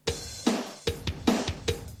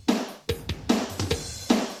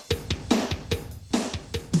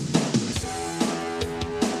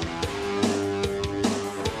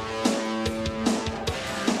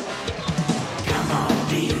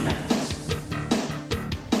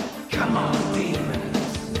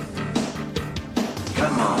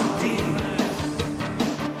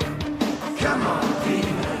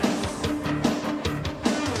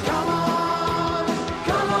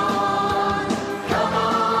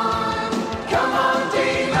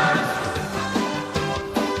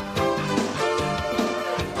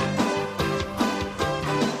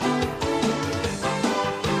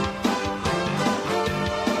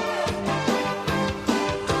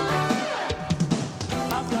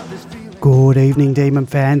Good evening, Demon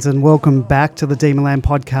fans, and welcome back to the Demonland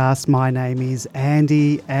podcast. My name is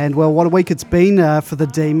Andy, and well, what a week it's been for the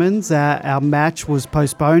Demons. Our match was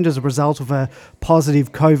postponed as a result of a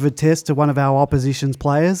positive COVID test to one of our opposition's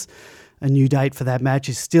players. A new date for that match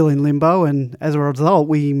is still in limbo, and as a result,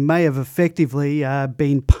 we may have effectively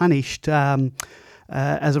been punished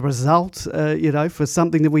as a result, for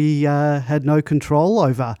something that we had no control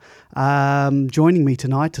over. Joining me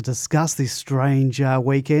tonight to discuss this strange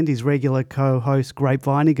weekend is regular co-host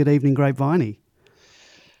Grapeviney. Good evening, Grapeviney.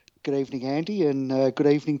 Good evening, Andy, and good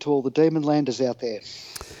evening to all the Demonlanders out there.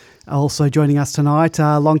 Also joining us tonight,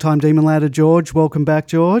 long-time Demonlander George. Welcome back,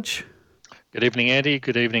 George. Good evening, Andy.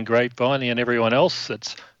 Good evening, Grapeviney and everyone else.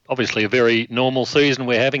 It's obviously a very normal season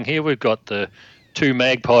we're having here. We've got the two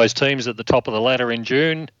Magpies teams at the top of the ladder in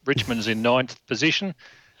June. Richmond's in 9th position.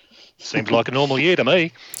 Seems like a normal year to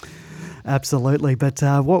me. Absolutely, but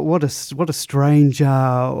what a strange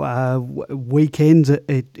weekend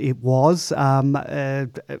it was.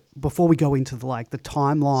 Before we go into the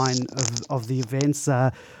timeline of the events,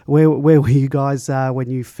 where were you guys when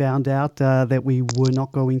you found out that we were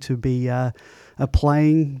not going to be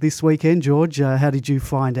playing this weekend, George? How did you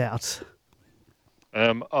find out?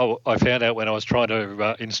 I found out when I was trying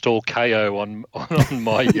to install KO on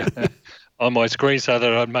my on my screen, so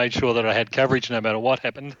that I made sure that I had coverage no matter what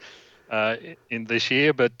happened in this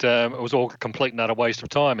year. But it was all a complete and utter waste of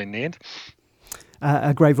time in the end.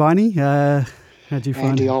 Grapeviney, how did you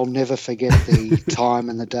find Andy, it? I'll never forget the time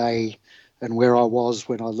and the day and where I was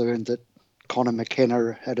when I learned that Connor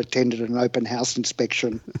McKenna had attended an open house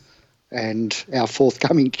inspection and our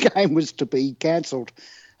forthcoming game was to be cancelled.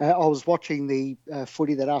 I was watching the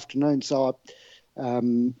footy that afternoon, so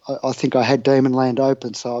I think I had Demonland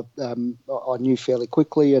open, so I knew fairly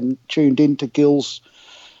quickly and tuned into Gill's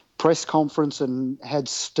press conference and had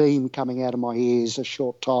steam coming out of my ears a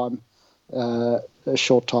short time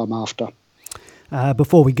after.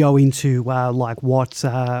 Before we go into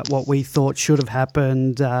what we thought should have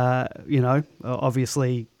happened,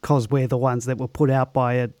 obviously because we're the ones that were put out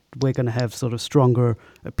by it, we're going to have sort of stronger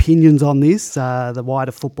opinions on this. The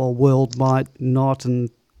wider football world might not and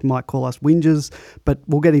might call us whingers, but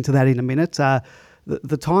we'll get into that in a minute. The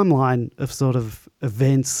timeline of sort of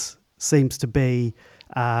events seems to be,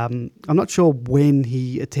 I'm not sure when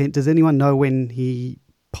he attended. Does anyone know when he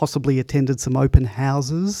possibly attended some open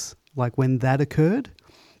houses, like when that occurred?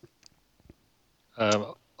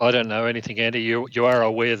 I don't know anything, Andy. You are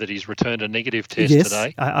aware that he's returned a negative test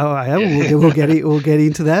today. I am. Yeah. We'll get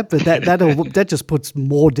into that, but that just puts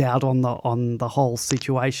more doubt on the whole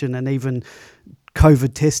situation and even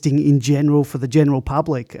COVID testing in general for the general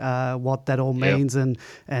public, what that all means, and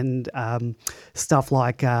stuff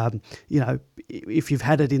like if you've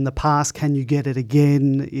had it in the past, can you get it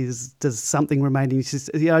again? Does something remain? It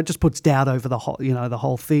just puts doubt over the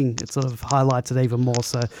whole thing. It sort of highlights it even more.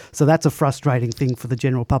 So that's a frustrating thing for the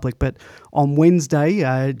general public. But on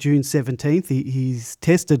Wednesday, June 17th, he's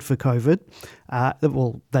tested for COVID.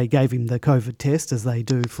 They gave him the COVID test, as they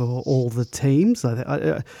do for all the teams.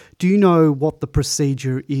 Do you know what the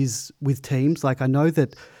procedure is with teams? Like, I know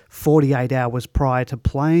that 48 hours prior to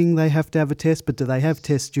playing they have to have a test, but do they have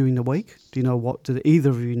tests during the week? Do either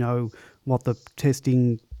of you know what the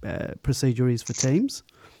testing procedure is for teams?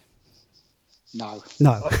 No.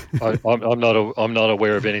 I'm not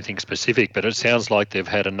aware of anything specific, but it sounds like they've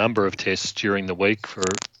had a number of tests during the week for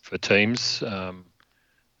teams.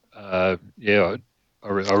 I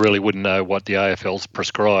really wouldn't know what the AFL's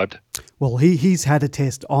prescribed. Well, he's had a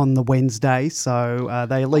test on the Wednesday, so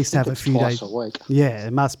they at least have a few days. Twice a week. Yeah,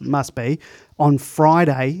 it must be. On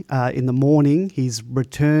Friday in the morning, he's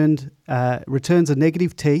returns a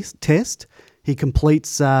negative test. He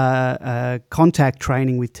completes contact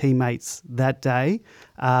training with teammates that day.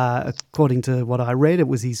 According to what I read, it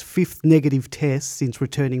was his 5th negative test since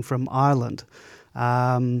returning from Ireland.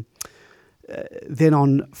 Then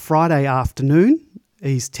on Friday afternoon,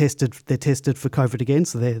 they're tested for COVID again.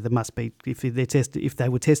 So there must be, if they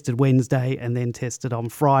were tested Wednesday and then tested on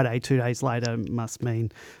Friday 2 days later, must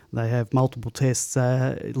mean they have multiple tests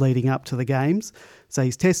leading up to the games. So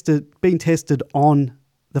he's been tested on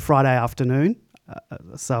the Friday afternoon.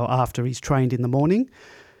 So after he's trained in the morning.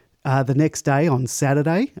 The next day, on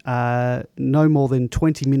Saturday, no more than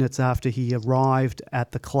 20 minutes after he arrived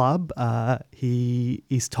at the club, he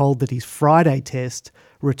is told that his Friday test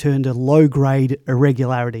returned a low-grade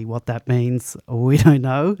irregularity. What that means, we don't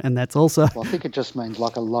know, and that's also... Well, I think it just means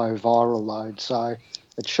like a low viral load, so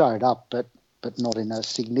it showed up, but not in a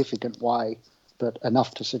significant way, but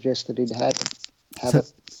enough to suggest that he'd had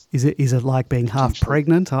it. Is it like being half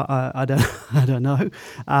pregnant? I don't know.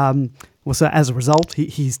 Well, so as a result,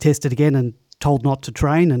 he's tested again and told not to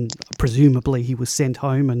train, and presumably he was sent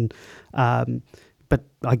home. And but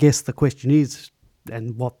I guess the question is,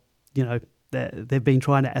 and what they've been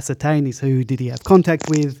trying to ascertain is, who did he have contact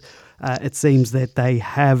with? It seems that they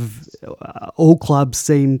have all clubs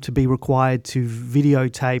seem to be required to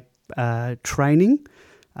videotape training.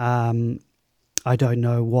 I don't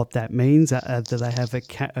know what that means. Do they have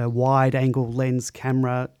a wide-angle lens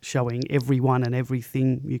camera showing everyone and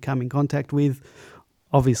everything you come in contact with?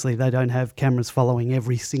 Obviously, they don't have cameras following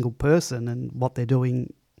every single person and what they're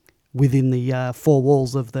doing within the four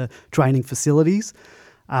walls of the training facilities.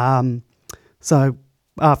 So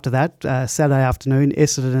after that, Saturday afternoon,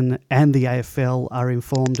 Essendon and the AFL are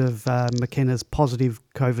informed of McKenna's positive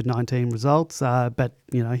COVID-19 results, but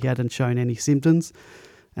he hadn't shown any symptoms.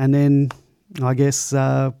 And then I guess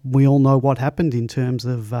we all know what happened in terms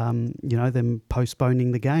of them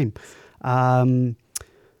postponing the game.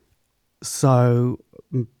 So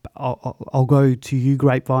I'll go to you,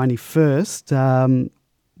 Grapeviney, first.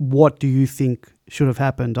 What do you think should have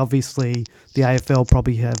happened? Obviously, the AFL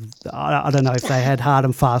probably have, I don't know if they had hard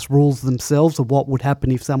and fast rules themselves of what would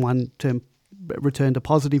happen if someone returned a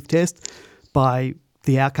positive test. By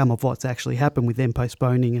the outcome of what's actually happened with them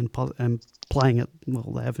postponing and playing it,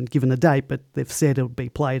 well, they haven't given a date, but they've said it'll be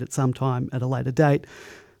played at some time at a later date.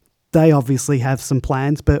 They obviously have some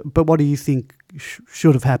plans, but what do you think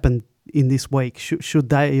should have happened in this week? Should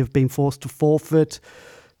they have been forced to forfeit?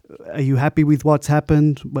 Are you happy with what's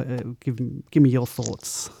happened? Give me your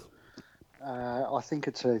thoughts. I think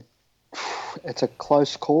it's a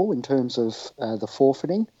close call in terms of the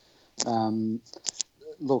forfeiting.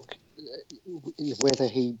 Look, whether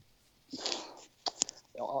he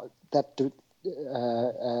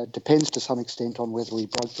depends to some extent on whether he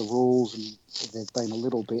broke the rules, and they've been a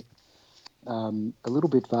little bit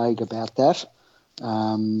vague about that.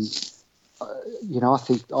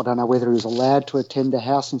 I don't know whether he was allowed to attend the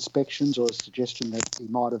house inspections, or a suggestion that he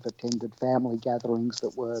might have attended family gatherings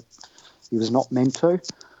that he was not meant to.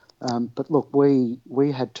 But look, we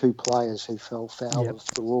had two players who fell foul of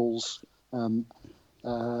the rules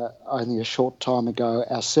only a short time ago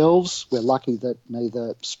ourselves. We're lucky that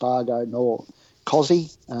neither Spargo nor Cozzy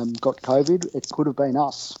got COVID. It could have been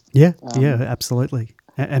us. Yeah, absolutely.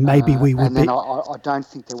 And maybe we would. And then I don't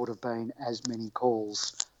think there would have been as many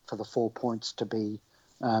calls for the 4 points to be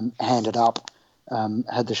handed up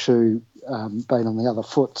had the shoe been on the other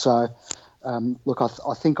foot. So, look,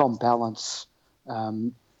 I think on balance,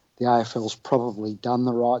 the AFL's probably done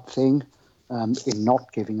the right thing in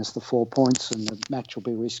not giving us the 4 points, and the match will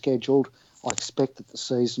be rescheduled. I expect that the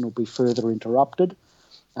season will be further interrupted.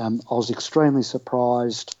 I was extremely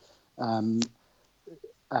surprised that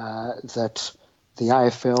the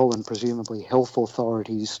AFL and presumably health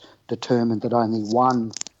authorities determined that only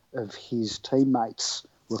one of his teammates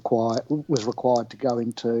was required to go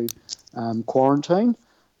into quarantine,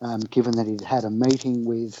 given that he'd had a meeting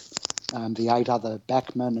with the 8 other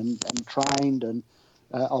backmen and trained. And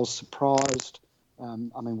I was surprised.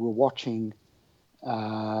 We were watching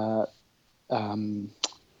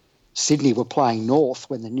Sydney were playing North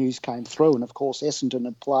when the news came through, and of course Essendon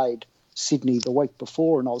had played Sydney the week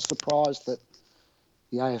before, and I was surprised that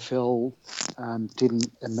the AFL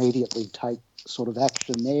didn't immediately take sort of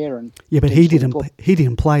action there. And but he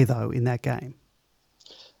didn't play though in that game.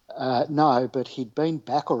 No, but he'd been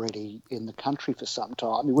back already in the country for some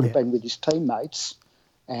time. He would have been with his teammates,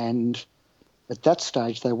 and at that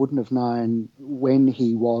stage they wouldn't have known when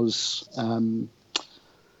he was, when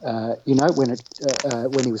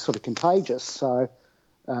he was sort of contagious. So,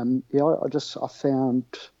 I found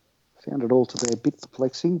it all to be a bit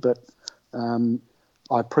perplexing, but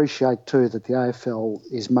I appreciate too that the AFL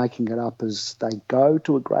is making it up as they go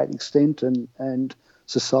to a great extent, and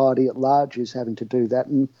society at large is having to do that.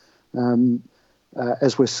 And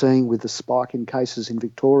as we're seeing with the spike in cases in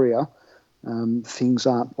Victoria, things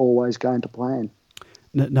aren't always going to plan.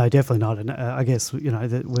 No, definitely not. And I guess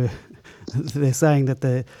that they're saying that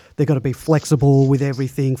they've got to be flexible with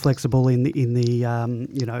everything, flexible in the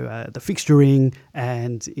fixturing,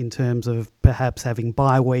 and in terms of perhaps having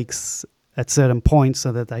bye weeks at certain points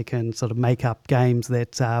so that they can sort of make up games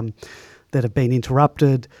that have been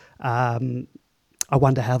interrupted. I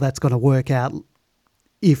wonder how that's going to work out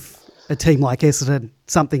if a team like Essendon,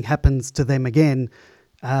 something happens to them again.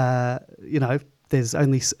 There's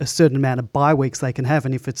only a certain amount of bye weeks they can have,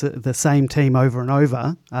 and if it's the same team over and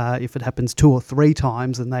over, if it happens 2 or 3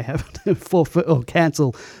 times and they have to forfeit or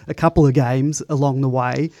cancel a couple of games along the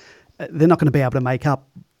way, they're not going to be able to make up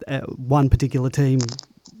one particular team.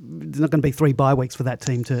 There's not going to be 3 bye weeks for that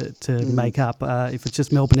team to make up. If it's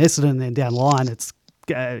just Melbourne Essendon, then down the line it's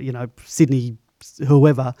Sydney,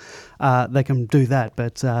 whoever, they can do that.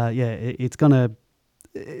 But it's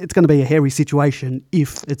gonna be a hairy situation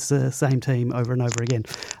if it's the same team over and over again.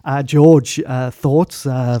 George, thoughts?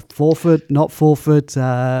 Forfeit, not forfeit?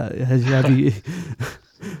 Have you?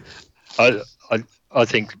 I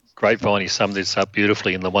think Grapevine summed this up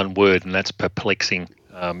beautifully in the one word, and that's perplexing.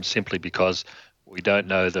 Simply because we don't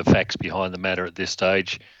know the facts behind the matter at this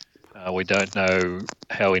stage. We don't know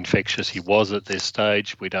how infectious he was at this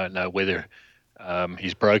stage. We don't know whether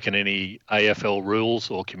he's broken any AFL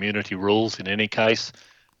rules or community rules in any case.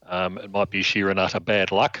 It might be sheer and utter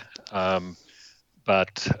bad luck.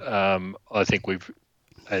 But I think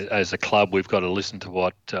as a club, we've got to listen to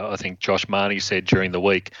what I think Josh Marnie said during the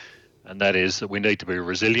week, and that is that we need to be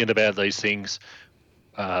resilient about these things.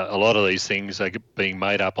 A lot of these things are being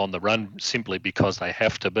made up on the run simply because they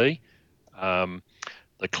have to be.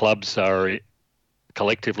 The clubs are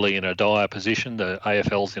collectively in a dire position. The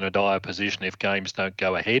AFL's in a dire position if games don't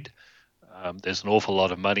go ahead. There's an awful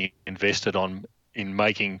lot of money invested in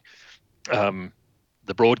making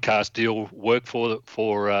the broadcast deal work for the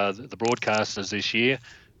broadcasters this year.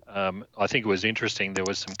 I think it was interesting. There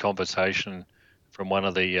was some conversation from one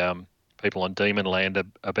of the people on Demonland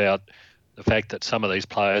about the fact that some of these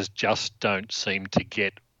players just don't seem to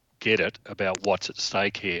get it about what's at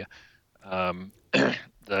stake here.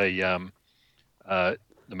 The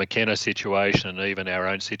McKenna situation and even our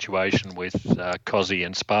own situation with Cozzy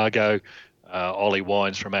and Spargo, Ollie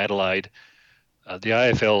Wines from Adelaide, the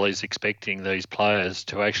AFL is expecting these players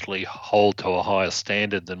to actually hold to a higher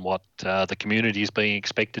standard than what the community is being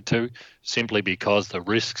expected to, simply because the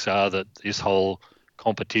risks are that this whole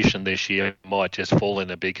competition this year might just fall in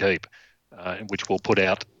a big heap, which will put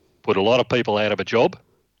a lot of people out of a job,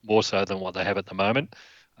 more so than what they have at the moment.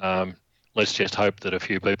 Let's just hope that a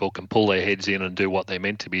few people can pull their heads in and do what they're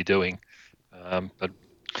meant to be doing. But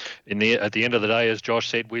at the end of the day, as Josh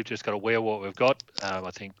said, we've just got to wear what we've got. I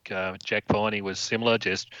think Jack Viney was similar.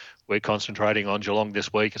 Just we're concentrating on Geelong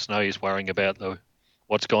this week. It's no use worrying about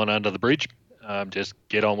what's gone under the bridge. Just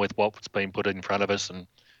get on with what's been put in front of us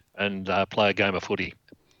and play a game of footy.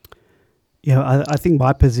 Yeah, I think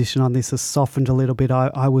my position on this has softened a little bit.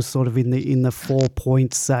 I was sort of in the 4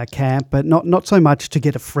 points camp, but not so much to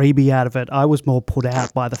get a freebie out of it. I was more put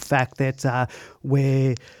out by the fact that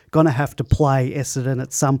we're going to have to play Essendon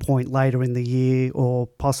at some point later in the year, or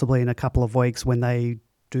possibly in a couple of weeks when they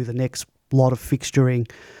do the next lot of fixturing,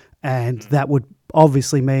 and that would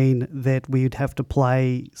obviously mean that we'd have to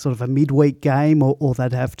play sort of a midweek game, or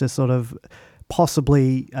they'd have to sort of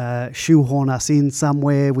possibly shoehorn us in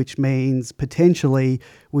somewhere, which means potentially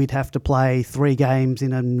we'd have to play 3 games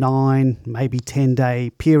in a 9, maybe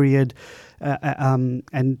 10-day period.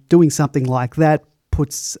 And doing something like that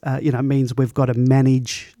means we've got to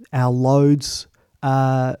manage our loads,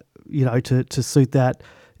 to suit that,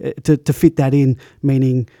 to fit that in,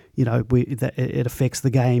 meaning, it affects the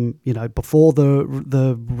game, before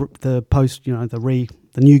the post,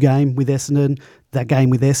 the new game with Essendon, that game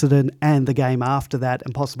with Essendon, and the game after that,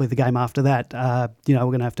 and possibly the game after that. We're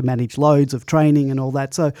going to have to manage loads of training and all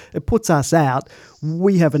that. So it puts us out.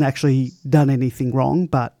 We haven't actually done anything wrong,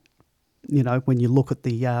 but, when you look at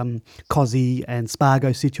the Cozzy and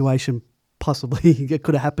Spargo situation, possibly it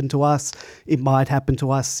could have happened to us. It might happen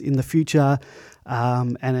to us in the future,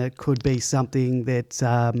 and it could be something that,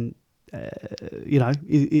 a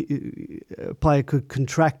player could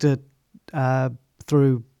contract it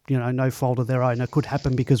through, no fault of their own. It could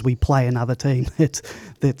happen because we play another team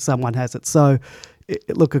that someone has it. So, it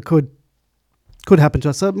could happen to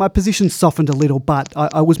us. So my position softened a little, but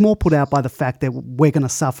I was more put out by the fact that we're going to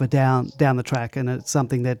suffer down the track, and it's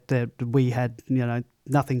something that we had,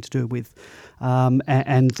 nothing to do with.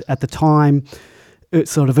 And at the time,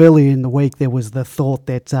 sort of earlier in the week, there was the thought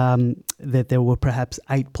that that there were perhaps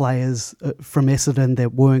 8 players from Essendon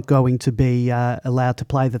that weren't going to be allowed to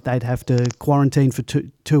play, that they'd have to quarantine for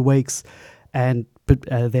two weeks, and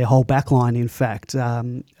their whole backline, in fact,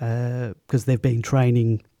 because they've been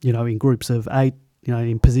training, in groups of 8,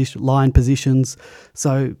 in line positions.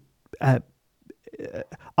 So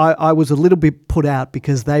I was a little bit put out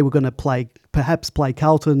because they were going to perhaps play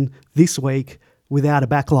Carlton this week without a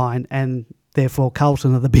backline, and therefore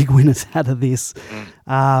Carlton are the big winners out of this.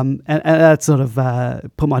 And that sort of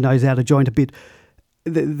put my nose out of joint a bit.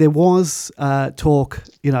 There was talk,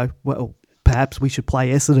 perhaps we should play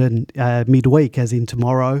Essendon midweek, as in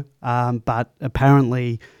tomorrow. But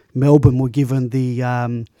apparently Melbourne were given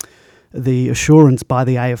the assurance by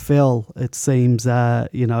the AFL, it seems,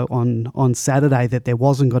 on Saturday, that there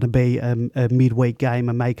wasn't going to be a midweek game,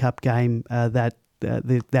 a make-up game, that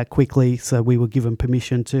that quickly. So we were given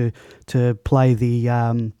permission to play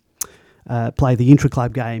the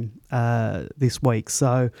intra-club game this week.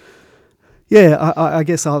 So yeah, I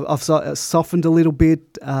guess I've softened a little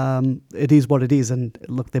bit. It is what it is, and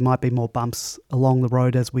look, there might be more bumps along the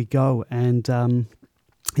road as we go. And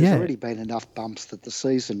there's already been enough bumps that the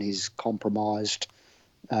season is compromised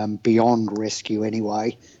beyond rescue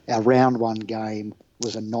anyway. Our round one game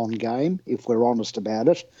was a non-game, if we're honest about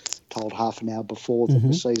it. Told half an hour before that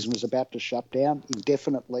the season was about to shut down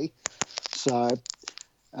indefinitely. So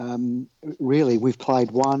really, we've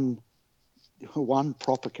played one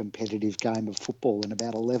proper competitive game of football in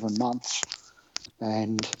about 11 months.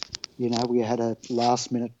 And, we had a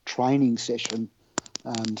last-minute training session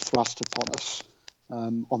thrust upon us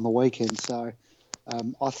on the weekend. So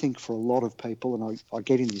I think for a lot of people, and I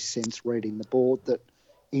get in this sense reading the board, that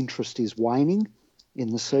interest is waning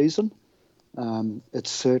in the season. It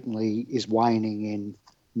certainly is waning in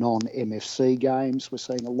non-MFC games. We're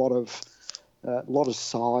seeing a lot of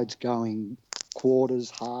sides going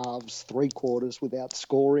quarters, halves, three quarters without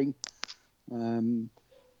scoring.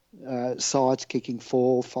 Sides kicking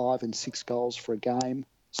 4, 5 and 6 goals for a game,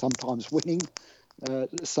 sometimes winning,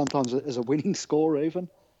 sometimes as a winning score even.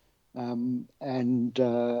 I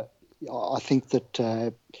think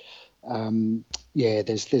that,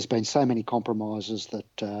 there's been so many compromises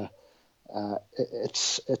that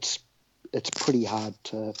it's pretty hard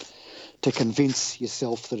to convince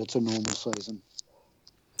yourself that it's a normal season.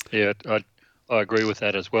 Yeah, I agree with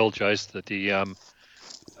that as well, Jace, that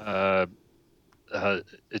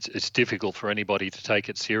it's difficult for anybody to take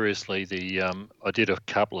it seriously. I did a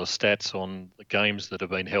couple of stats on the games that have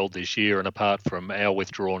been held this year, and apart from our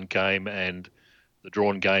withdrawn game and the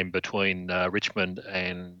drawn game between Richmond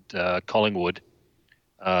and Collingwood,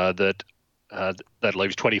 that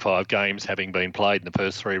leaves 25 games having been played in the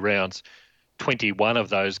first 3 rounds. 21 of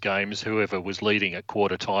those games, whoever was leading at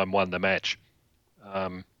quarter time won the match.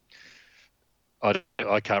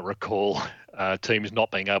 I can't recall teams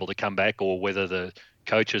not being able to come back, or whether the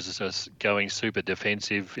coaches are going super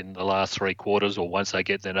defensive in the last 3 quarters or once they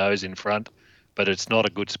get their nose in front. But it's not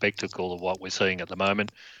a good spectacle of what we're seeing at the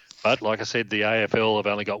moment. But like I said, the AFL have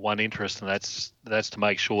only got one interest, and that's to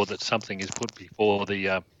make sure that something is put before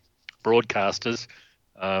the broadcasters,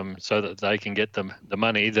 so that they can get them the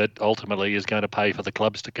money that ultimately is going to pay for the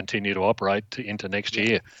clubs to continue to operate into next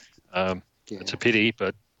year. It's a pity,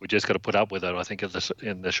 but we just got to put up with it, I think,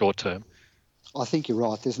 in the short term. I think you're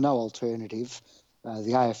right. There's no alternative.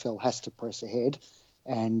 The AFL has to press ahead,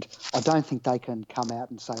 and I don't think they can come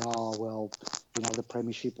out and say, the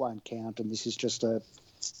premiership won't count and this is just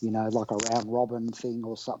like a round robin thing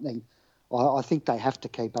or something. I think they have to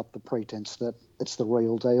keep up the pretense that it's the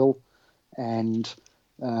real deal, and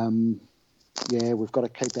we've got to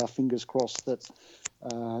keep our fingers crossed that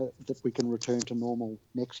we can return to normal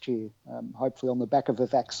next year, hopefully on the back of a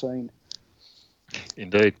vaccine.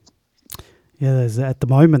 Indeed. Yeah, at the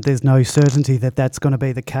moment there's no certainty that that's going to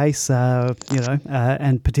be the case,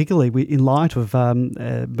 and particularly in light of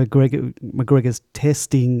McGregor's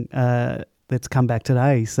testing that's come back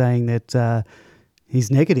today saying that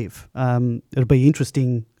he's negative. It'll be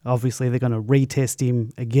interesting. Obviously, they're going to retest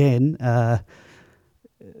him again.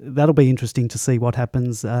 That'll be interesting to see what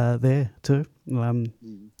happens there too.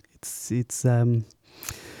 It's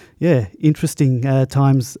interesting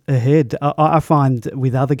times ahead. I find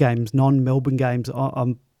with other games, non-Melbourne games,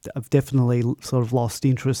 I've definitely sort of lost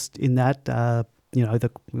interest in that.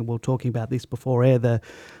 We were talking about this before air, the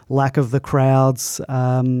lack of the crowds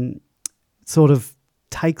sort of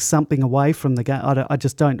takes something away from the game.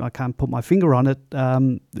 I can't put my finger on it. I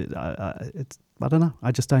don't know.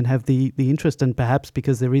 I just don't have the interest, and perhaps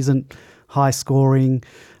because there isn't high scoring,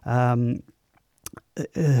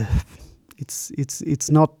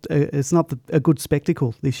 it's not a good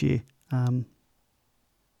spectacle this year.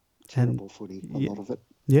 Terrible footy, a lot of it.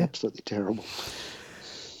 Yeah, absolutely terrible.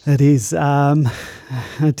 It is.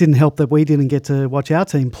 It didn't help that we didn't get to watch our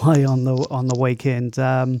team play on the weekend.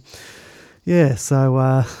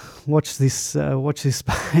 So watch this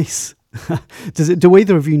space. Do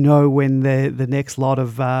either of you know when the next lot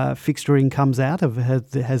of fixturing comes out?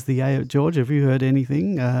 George, have you heard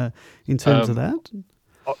anything in terms of that?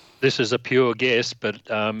 This is a pure guess, but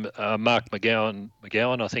Mark McGowan,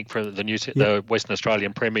 I think, from the Western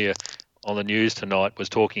Australian Premier on the news tonight, was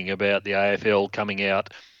talking about the AFL coming out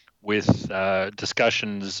with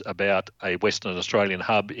discussions about a Western Australian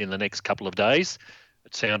hub in the next couple of days.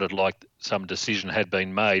 It sounded like some decision had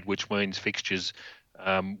been made, which means fixtures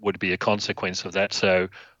would be a consequence of that. So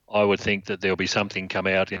I would think that there'll be something come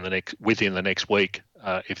out within the next week,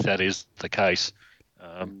 if that is the case.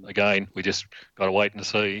 Again, we just got to wait and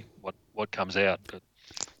see what comes out. But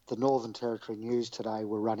the Northern Territory News today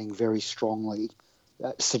were running very strongly,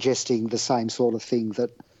 suggesting the same sort of thing, that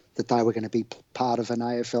they were going to be part of an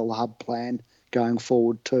AFL hub plan going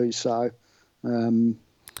forward too. So,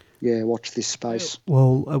 watch this space.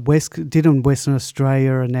 Well, didn't Western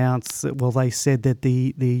Australia announce that? Well, they said that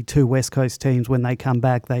the two West Coast teams, when they come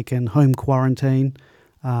back, they can home quarantine.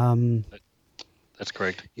 That's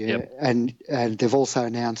correct. Yeah, yep. and they've also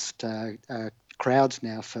announced crowds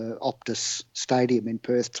now for Optus Stadium in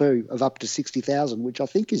Perth too, of up to 60,000, which I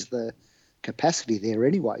think is the capacity there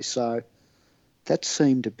anyway. So that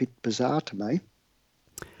seemed a bit bizarre to me.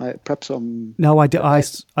 Perhaps I'm... No, I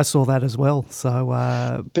saw that as well. So,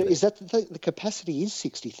 but is that the capacity is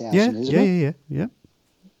 60,000? Isn't it? Yeah.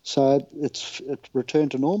 So it's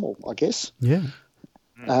returned to normal, I guess. Yeah.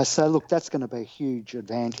 So look, that's going to be a huge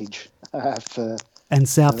advantage for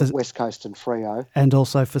West Coast and Freo, and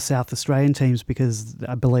also for South Australian teams, because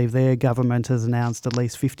I believe their government has announced at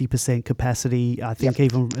least 50% capacity. I think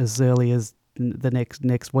even as early as the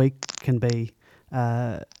next week can be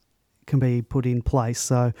put in place.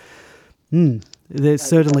 So there's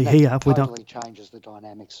certainly that here. Totally changes the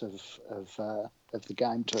dynamics of the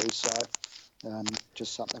game too. So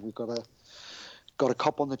just something we've got to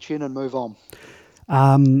cop on the chin and move on.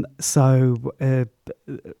 So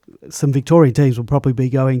some Victorian teams will probably be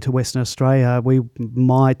going to Western Australia. We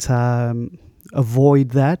might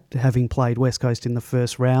avoid that, having played West Coast in the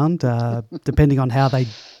first round. Depending on how they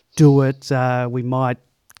do it, we might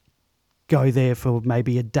go there for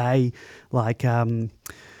maybe a day. Like I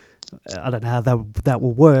don't know how that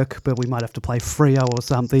will work, but we might have to play Freo or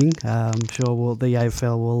something. I'm sure the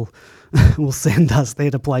AFL will send us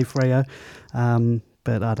there to play Freo.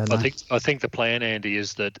 But I don't know. I think the plan, Andy,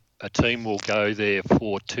 is that a team will go there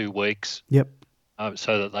for 2 weeks. Yep.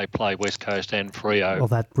 So that they play West Coast and Freo. Well,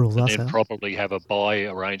 that rules us out. And then probably have a bye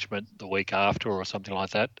arrangement the week after or something like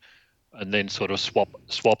that, and then sort of swap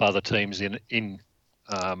other teams in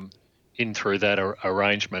through that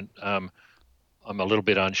arrangement. I'm a little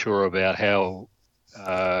bit unsure about how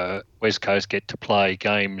West Coast get to play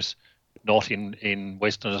games not in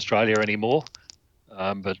Western Australia anymore.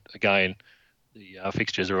 But again, the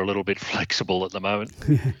fixtures are a little bit flexible at the moment,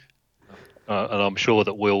 and I'm sure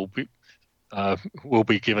that we'll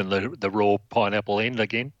be given the raw pineapple end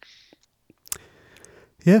again.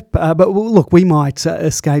 Yeah, but look, we might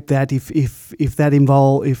escape that if that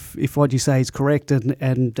if what you say is correct,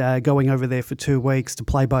 and going over there for 2 weeks to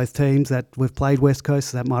play both teams. That we've played West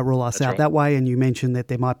Coast, so that might rule us out that way. And you mentioned that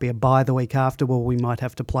there might be a bye the week after. Well, we might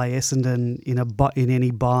have to play Essendon in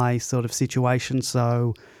any bye sort of situation.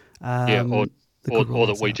 So or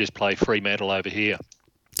that we just play Fremantle over here.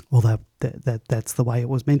 Well, that's the way it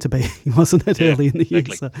was meant to be, wasn't it, early in the year?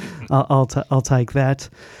 Exactly. So I'll take that.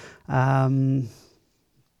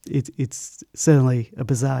 It's certainly a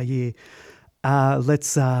bizarre year.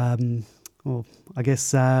 Let's, well, I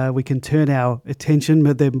guess we can turn our attention.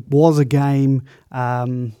 But there was a game.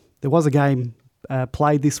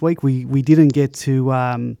 Played this week. We didn't get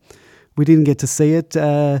to see it.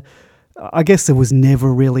 I guess it was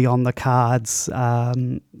never really on the cards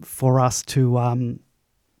for us to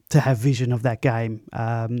have vision of that game.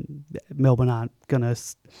 Melbourne aren't going to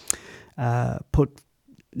put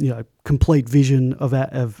complete vision of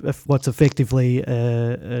what's effectively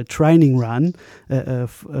a training run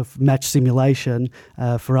of match simulation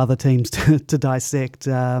for other teams to dissect.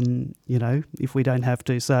 If we don't have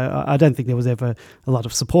to. So I don't think there was ever a lot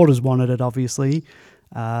of supporters wanted it, obviously.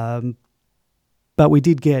 But we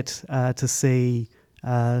did get to see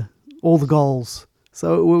all the goals.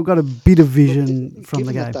 So we've got a bit of vision from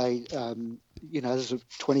the game. That there's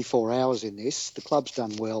 24 hours in this. The club's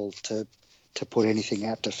done well to put anything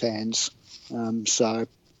out to fans. So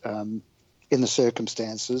in the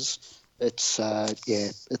circumstances, it's a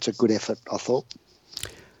good effort, I thought.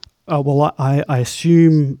 Oh, well, I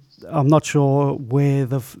assume, I'm not sure where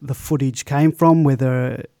the footage came from,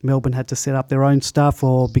 whether Melbourne had to set up their own stuff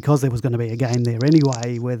or because there was going to be a game there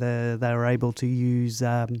anyway, whether they were able to use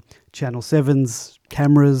Channel 7's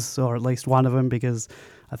cameras, or at least one of them, because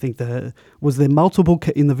I think was there multiple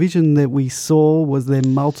in the vision that we saw? Was there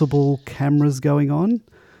multiple cameras going on?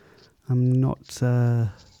 I'm not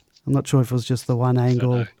sure if it was just the one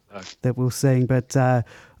angle that we were seeing, but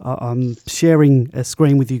I'm sharing a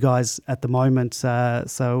screen with you guys at the moment,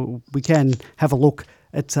 so we can have a look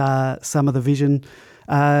at some of the vision.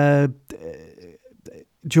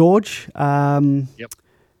 George, Yep.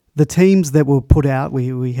 The teams that were put out,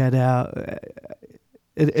 we had our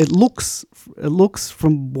it looks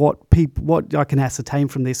from what I can ascertain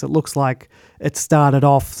from this, it looks like it started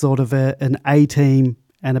off sort of an A team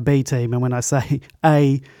and a B team. And when I say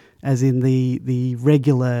A, as in the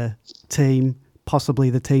regular team, possibly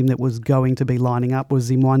the team that was going to be lining up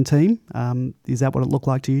was in one team. Is that what it looked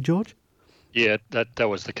like to you, George? Yeah, that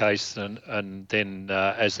was the case. And then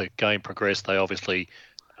as the game progressed, they obviously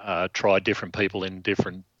tried different people in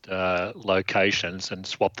different locations and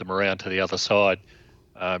swapped them around to the other side.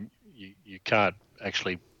 You can't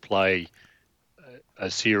actually play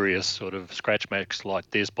a serious sort of scratch match like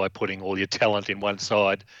this by putting all your talent in one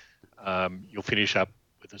side. You'll finish up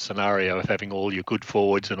with a scenario of having all your good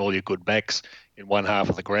forwards and all your good backs in one half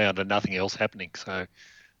of the ground and nothing else happening. So,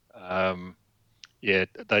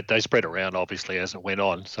 they spread around obviously as it went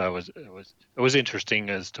on. So it was interesting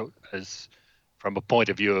as from a point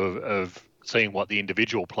of view of seeing what the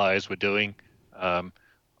individual players were doing. I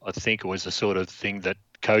think it was the sort of thing that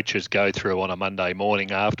coaches go through on a Monday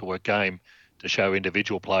morning after a game to show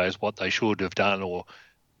individual players what they should have done or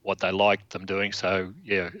what they liked them doing. So,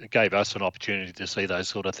 yeah, it gave us an opportunity to see those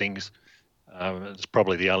sort of things. It's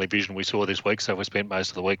probably the only vision we saw this week, so we spent most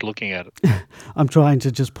of the week looking at it. I'm trying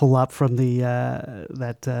to just pull up from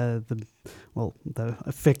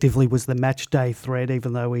effectively was the match day thread,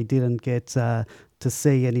 even though we didn't get to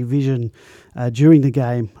see any vision during the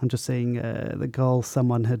game. I'm just seeing the goal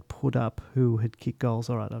someone had put up who had kicked goals.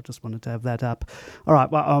 All right, I just wanted to have that up. All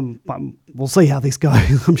right, well, we'll see how this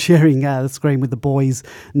goes. I'm sharing the screen with the boys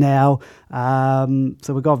now.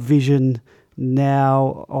 So we've got vision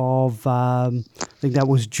now of, I think that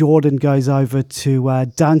was Jordan goes over to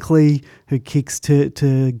Dunkley, who kicks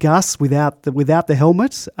to Gus without the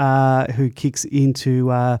helmet, who kicks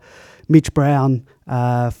into Mitch Brown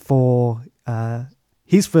for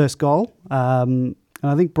his first goal. And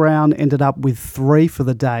I think Brown ended up with 3 for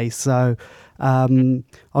the day. So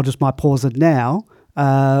I'll just might pause it now.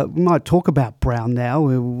 We might talk about Brown now.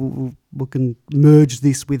 We can merge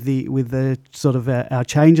this with the sort of our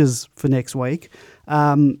changes for next week.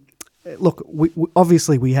 Look, we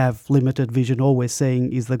obviously we have limited vision. All we're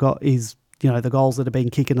seeing is the goals that have been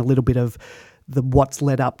kicking, a little bit of what's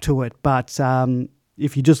led up to it. But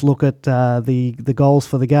if you just look at the goals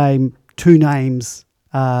for the game, 2 names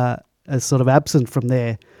are sort of absent from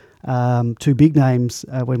there. 2 big names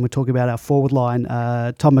when we're talking about our forward line,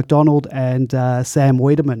 Tom McDonald and Sam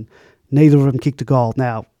Wiedemann. Neither of them kicked a goal.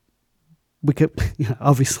 Now, we could,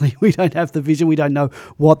 obviously we don't have the vision. We don't know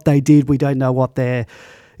what they did. We don't know what their,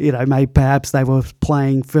 perhaps they were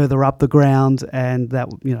playing further up the ground and that,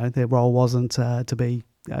 their role wasn't to be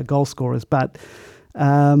goal scorers. But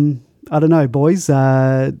I don't know, boys.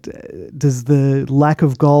 Does the lack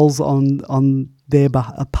of goals on their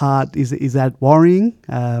part, is that worrying?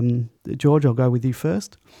 George, I'll go with you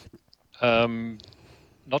first. Not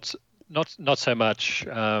so much.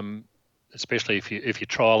 Especially if you're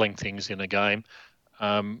trialling things in a game.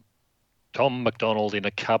 Tom McDonald, in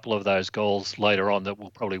a couple of those goals later on that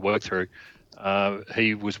we'll probably work through,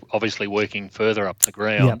 he was obviously working further up the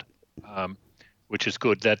ground, which is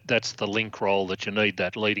good. That's the link role that you need,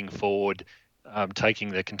 that leading forward,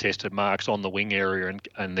 taking the contested marks on the wing area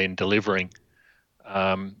and then delivering.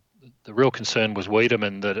 The real concern was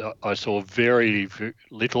Wiedemann, that I saw very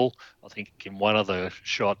little. I think in one of the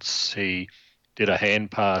shots he did a hand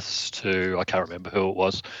pass to, I can't remember who it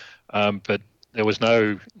was, but there was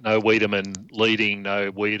no Wiedemann leading, no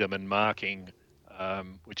Wiedemann marking,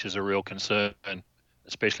 which is a real concern,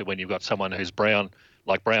 especially when you've got someone who's Brown,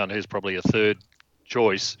 who's probably a third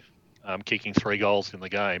choice, kicking 3 goals in the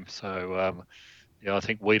game. So, I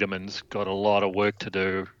think Wiedemann's got a lot of work to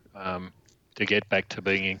do to get back to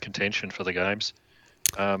being in contention for the games.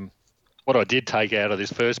 What I did take out of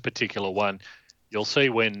this first particular one, you'll see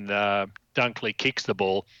when Dunkley kicks the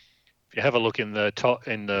ball. If you have a look in the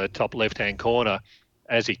top left-hand corner,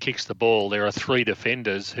 as he kicks the ball, there are 3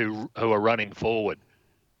 defenders who are running forward,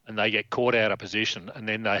 and they get caught out of position, and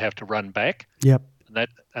then they have to run back. Yep.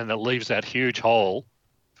 And that leaves that huge hole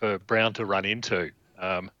for Brown to run into.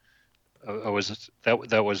 That was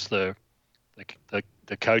the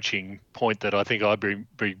coaching point that I think I'd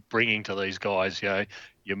be bringing to these guys.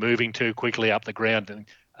 You're moving too quickly up the ground, and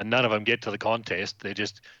none of them get to the contest. They're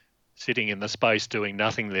just sitting in the space doing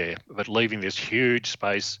nothing there, but leaving this huge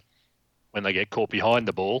space when they get caught behind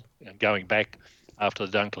the ball and going back after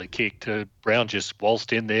the Dunkley kick to Brown just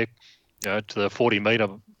waltzed in there, to the 40-metre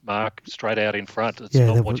mark, straight out in front. It's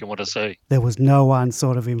not what you want to see. There was no one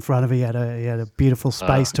sort of in front of him. He had a beautiful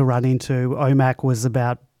space to run into. Omac was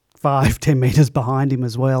about 5-10 metres behind him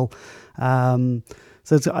as well. So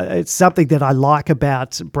it's something that I like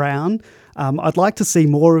about Brown. I'd like to see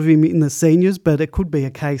more of him in the seniors, but it could be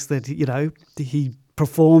a case that he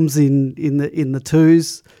performs in the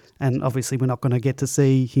twos, and obviously we're not going to get to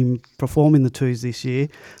see him perform in the twos this year.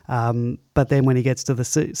 But then when he gets to the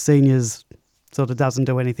seniors, sort of doesn't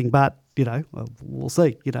do anything. But we'll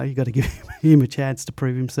see. You got to give him a chance to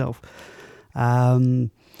prove himself.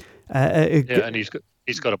 And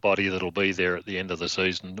he's got a body that'll be there at the end of the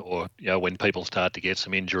season, or when people start to get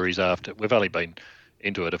some injuries after. We've only been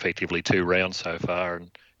into it effectively 2 rounds so far, and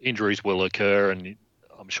injuries will occur, and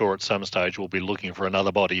I'm sure at some stage we'll be looking for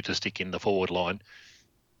another body to stick in the forward line.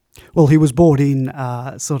 Well, he was brought in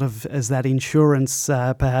sort of as that insurance,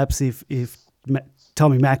 perhaps if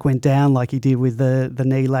Tommy Mack went down like he did with the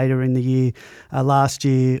knee later in the year last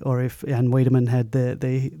year, or if Jan Wiedemann had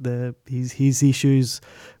his issues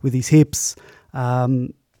with his hips.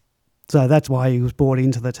 So that's why he was brought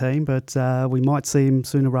into the team, but we might see him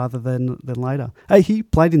sooner rather than later. Hey, he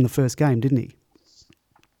played in the first game, didn't he?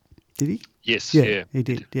 Did he? Yes, yeah. He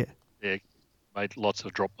did, yeah. Yeah, made lots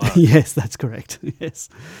of drop marks. Yes, that's correct, yes.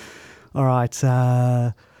 All right,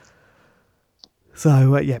 so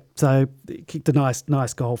he kicked a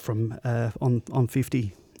nice goal from on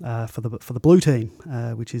 50 for the blue team,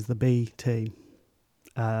 which is the B team.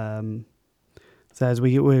 So as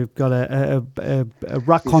we've got a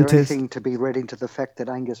ruck contest. Is there anything to be read into the fact that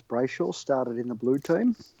Angus Brayshaw started in the blue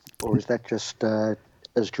team, or is that just,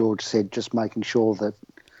 as George said, just making sure that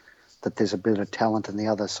there's a bit of talent on the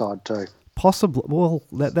other side too? Possibly. Well,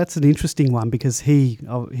 that's an interesting one because he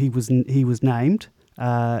was named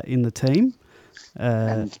in the team.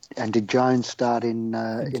 And did Jones start in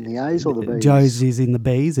the A's or the B's? Jones is in the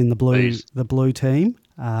B's, in the blue team.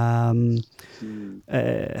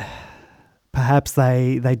 Perhaps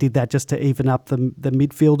they did that just to even up the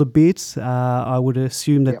midfield a bit. I would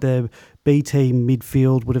assume that the B team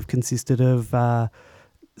midfield would have consisted of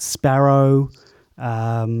Sparrow.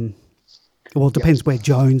 Well, it depends where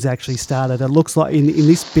Jones actually started. It looks like in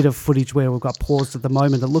this bit of footage where we've got paused at the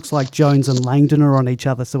moment, it looks like Jones and Langdon are on each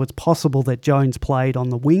other. So it's possible that Jones played on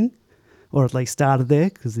the wing, or at least started there,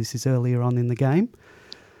 because this is earlier on in the game.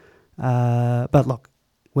 But look,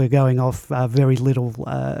 we're going off very little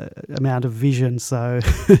amount of vision, so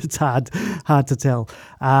it's hard to tell.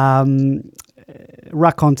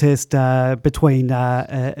 Ruck contest between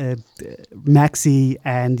Maxi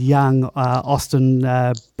and young Austin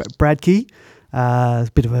Bradkey. A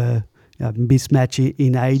bit of a mismatch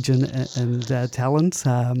in age and talent.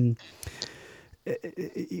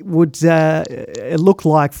 It looked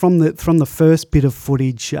like from the first bit of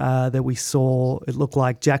footage that we saw, it looked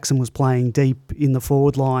like Jackson was playing deep in the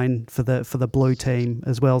forward line for the blue team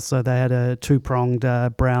as well. So they had a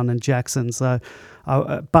 2-pronged Brown and Jackson. So,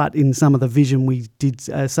 but in some of the vision we did,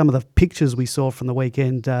 some of the pictures we saw from the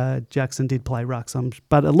weekend, Jackson did play rucks.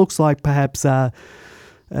 But it looks like perhaps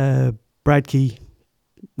Bradkey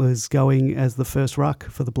was going as the first ruck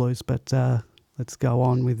for the Blues, but. Let's go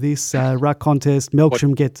on with this ruck contest.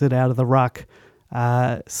 Melksham gets it out of the ruck.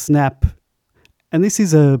 Snap. And this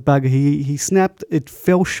is a bugger. He snapped. It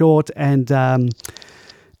fell short and Jaden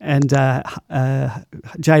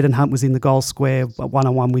Hunt was in the goal square,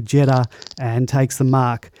 one-on-one with Jeddah, and takes the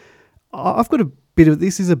mark. I've got a bit of...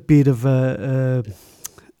 This is a bit of a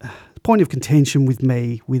point of contention with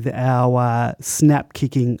me with our snap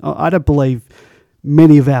kicking. I don't believe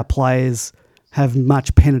many of our players have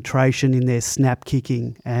much penetration in their snap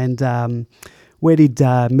kicking. And where did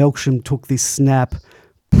Melksham took this snap?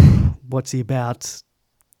 What's he about?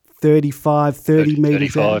 30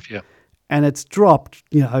 metres out? Yeah. And it's dropped,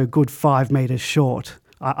 a good 5 metres short.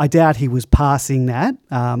 I doubt he was passing that.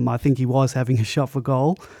 I think he was having a shot for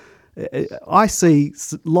goal. I see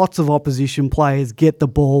lots of opposition players get the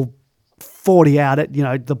ball 40 out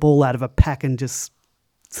the ball out of a pack and just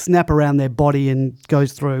snap around their body and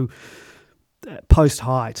goes through post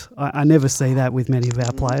height. I never see that with many of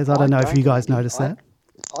our players. I don't know if you guys notice that.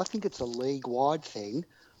 I think it's a league-wide thing.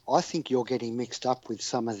 I think you're getting mixed up with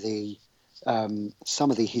some of the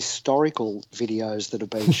historical videos that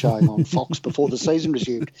have been shown on Fox before the season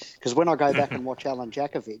resumed. Because when I go back and watch Alan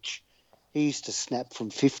Jakovic, he used to snap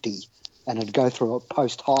from 50 and it'd go through a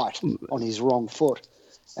post height on his wrong foot.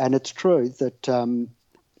 And it's true that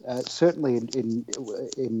certainly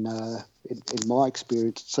in my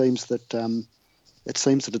experience, it seems that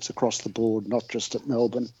it's across the board, not just at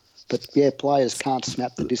Melbourne. But yeah, players can't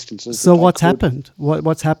snap the distances. So what's happened?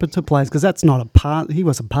 What's happened to players? Because that's not a pass. He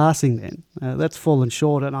wasn't passing then. That's fallen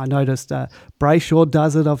short. And I noticed Brayshaw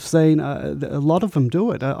does it. I've seen a lot of them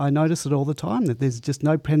do it. I notice it all the time that there's just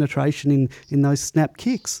no penetration in those snap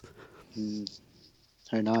kicks. Who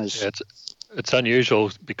knows? Yeah, It's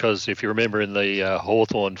unusual because if you remember in the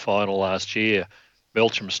Hawthorn final last year,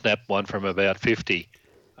 Melcham snapped one from about 50.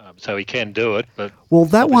 So he can do it, but that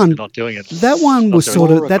obviously one, not doing it. That one was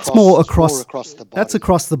sort of, that's more across the body. That's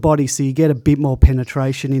across the body, so you get a bit more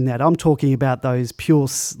penetration in that. I'm talking about those pure,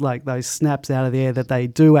 like those snaps out of the air that they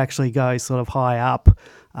do actually go sort of high up.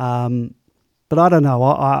 But I don't know.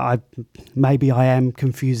 I maybe I am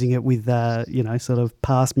confusing it with sort of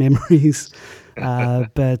past memories.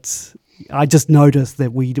 But I just noticed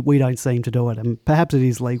that we don't seem to do it, and perhaps it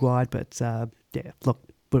is league wide. But look,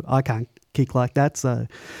 but I can't kick like that. So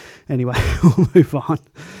anyway, we'll move on.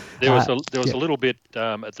 There was a little bit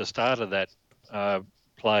at the start of that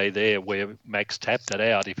play there where Max tapped it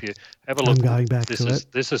out. If you have a look, I'm going back to it.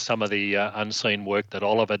 This is some of the unseen work that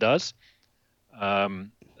Oliver does.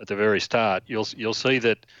 At the very start, you'll see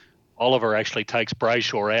that Oliver actually takes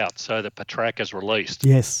Brayshaw out so that Petrarca's released.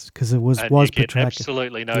 Yes, because it was you get Petrarca.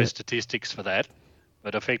 Absolutely no statistics for that,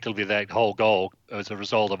 but effectively that whole goal was a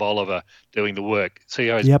result of Oliver doing the work. See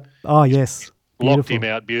how Yep. Oh yes. Locked him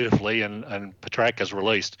out beautifully, and Petrarca's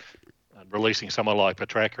released. And releasing someone like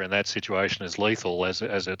Petrarca in that situation is lethal, as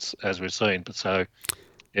we've seen. But so,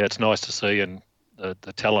 yeah, it's nice to see and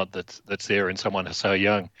the talent that's there in someone so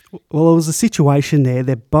young. Well, there was a situation there.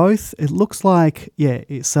 They're both. It looks like Brayshaw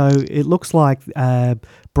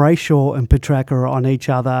and Petrarca are on each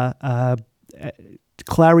other.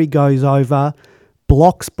 Clary goes over,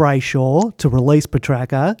 blocks Brayshaw to release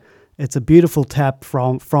Petrarca. It's a beautiful tap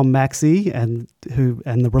from Maxi, and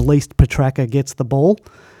the released Petrarca gets the ball.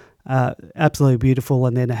 Absolutely beautiful,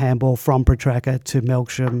 and then a handball from Petrarca to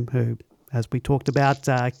Melksham, who, as we talked about,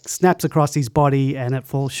 snaps across his body and it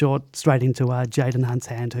falls short straight into Jayden Hunt's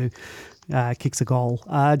hand, who kicks a goal.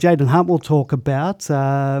 Jayden Hunt we'll talk about. He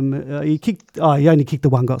only kicked the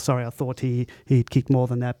one goal. Sorry, I thought he'd kicked more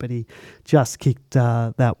than that, but he just kicked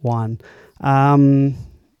that one.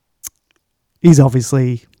 He's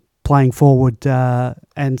obviously playing forward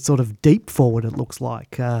and sort of deep forward, it looks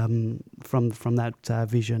like, from that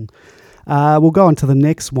vision. We'll go on to the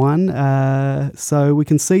next one. So we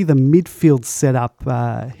can see the midfield setup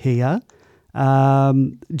here.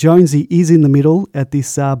 Jonesy is in the middle at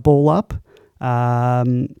this ball up.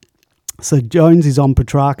 So Jones is on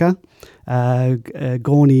Petrarca.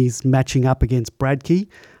 Gorney's matching up against Bradkey.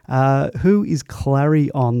 Who is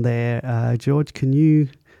Clary on there? George, can you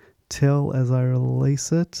tell as I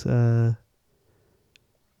release it?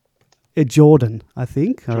 Jordan, I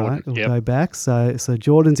think. Jordan, all right, we'll go back. So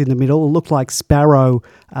Jordan's in the middle. It'll look like Sparrow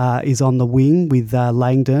is on the wing with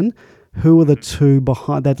Langdon. Who are the two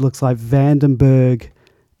behind? That looks like Vandenberg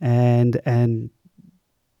and I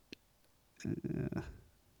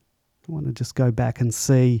want to just go back and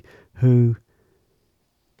see who.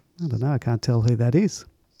 I don't know. I can't tell who that is.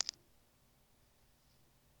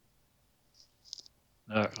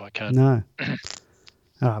 No, I can't. No.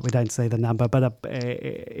 All right, we don't see the number, but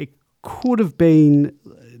it could have been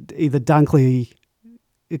either Dunkley.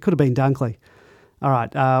 It could have been Dunkley. All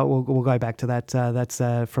right, we'll go back to that. That's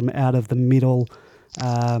from out of the middle.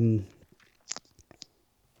 We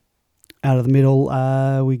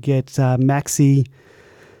get Maxi.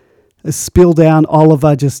 A spill down.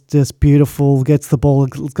 Oliver just beautiful. Gets the ball.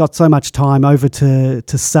 Got so much time over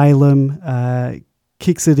to Salem.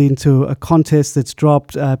 Kicks it into a contest that's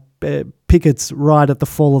dropped. Pickett's right at the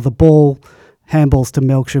fall of the ball. Handballs to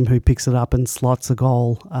Melksham, who picks it up and slots a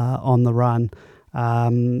goal on the run.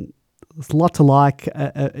 There's a lot to like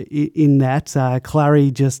in that. Clary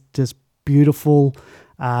just beautiful.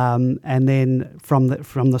 And then from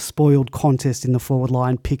the spoiled contest in the forward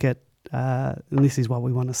line, Pickett, and this is what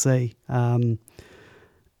we want to see.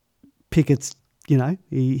 Pickett's, he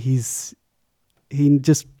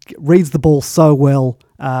just reads the ball so well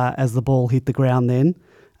as the ball hit the ground then.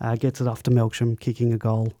 Gets it off to Melksham, kicking a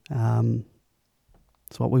goal.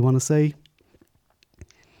 That's what we want to see.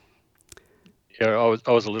 Yeah,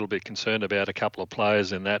 I was a little bit concerned about a couple of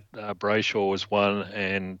players in that. Brayshaw was one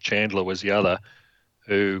and Chandler was the other,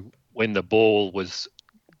 who, when the ball was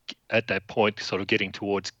at that point sort of getting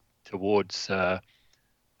towards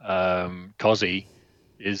Cozzy,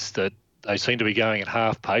 is that they seemed to be going at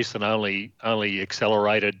half pace and only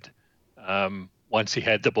accelerated once he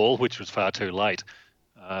had the ball, which was far too late.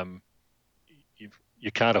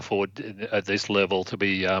 You can't afford at this level to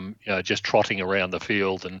be just trotting around the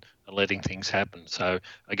field and letting things happen. So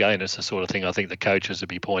again, it's the sort of thing I think the coaches would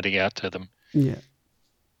be pointing out to them. Yeah.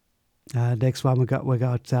 Next one we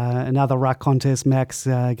got another ruck contest. Max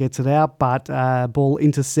gets it out, but ball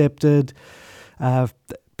intercepted.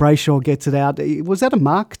 Brayshaw gets it out. Was that a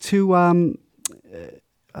mark to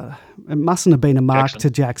it mustn't have been a mark Jackson. to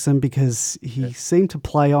Jackson because he seemed to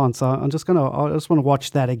play on. So I just want to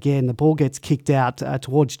watch that again. The ball gets kicked out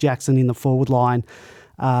towards Jackson in the forward line.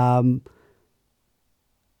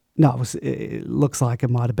 No, it looks like it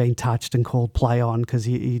might have been touched and called play on because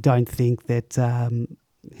you don't think that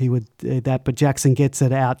he would do that. But Jackson gets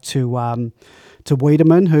it out to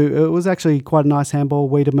Wiedemann, who it was actually quite a nice handball.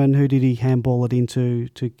 Wiedemann, who did he handball it into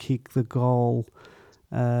to kick the goal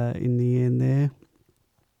in the end there?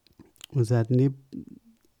 Was that Nib?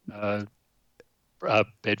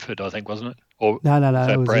 Bedford, I think, wasn't it? Or No.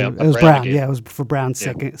 it was Brown. It was Brown. Again. Yeah, it was for Brown's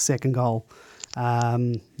second goal.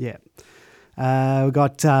 We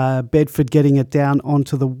got Bedford getting it down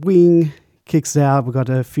onto the wing, kicks it out. We've got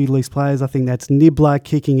a few loose players. I think that's Nibbler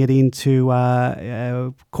kicking it into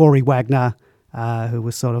Corey Wagner, who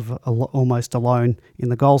was sort of almost alone in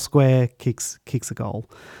the goal square, kicks a goal.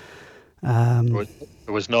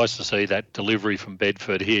 It was nice to see that delivery from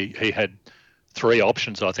Bedford. He had three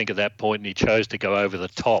options, I think, at that point, and he chose to go over the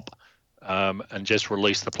top and just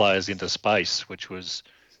release the players into space, which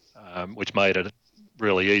made it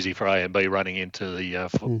really easy for A&B running into the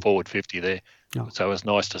forward 50 there. Oh. So it was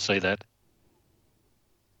nice to see that.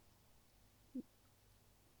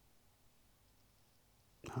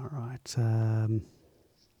 All right.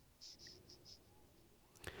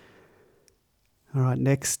 All right.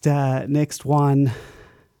 Next one.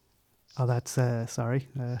 Oh, that's sorry.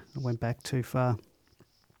 I went back too far.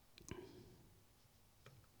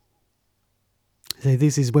 So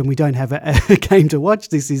this is when we don't have a game to watch.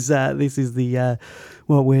 This is the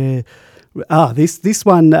what we're. This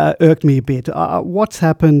one irked me a bit. What's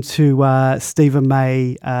happened to Stephen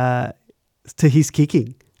May to his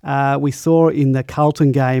kicking? We saw in the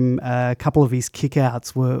Carlton game a couple of his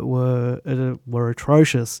kickouts were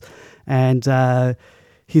atrocious, and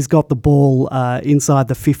he's got the ball inside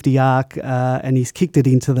the 50 arc and he's kicked it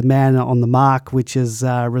into the man on the mark, which has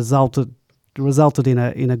resulted in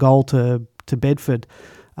a goal to Bedford.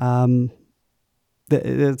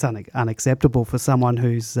 It's unacceptable for someone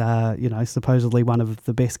who's supposedly one of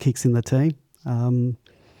the best kicks in the team.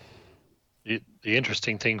 The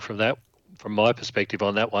interesting thing from my perspective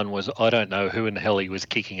on that one was I don't know who in the hell he was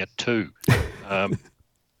kicking it to.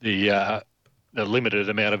 The limited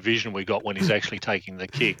amount of vision we got when he's actually taking the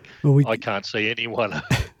kick, I can't see anyone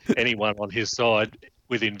on his side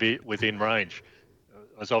within range.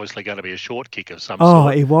 It was obviously going to be a short kick of some sort. Oh,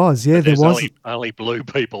 it was. Yeah, there was only blue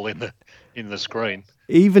people in the screen.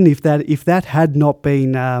 Even if that had not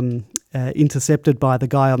been intercepted by the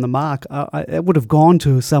guy on the mark, it would have gone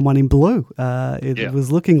to someone in blue. It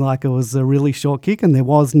was looking like it was a really short kick, and there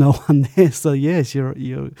was no one there. So yes, you're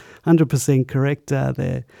 100% correct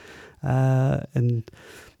there.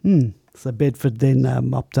 So Bedford then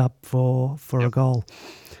mopped up for a goal.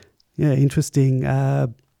 Yeah, interesting.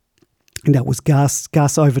 And that was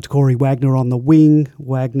Gus over to Corey Wagner on the wing.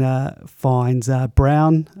 Wagner finds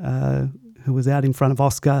Brown, who was out in front of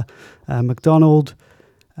Oscar McDonald.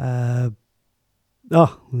 One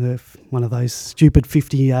of those stupid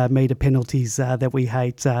 50-metre penalties that we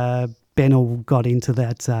hate. Bennell got into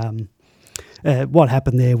that. What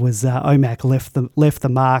happened there was Omac left the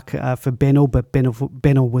mark for Bennell, but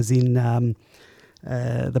Bennell was in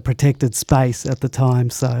the protected space at the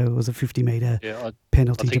time, so it was a 50-metre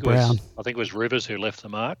penalty to Brown. I think it was Rivers who left the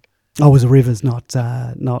mark. Oh, it was Rivers, not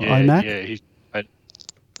Omac? Yeah,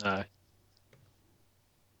 no.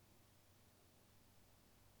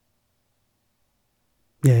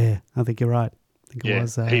 Yeah, I think you're right. I think it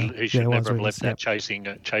was. He should never have left that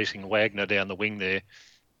chasing Wagner down the wing there.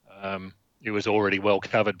 He was already well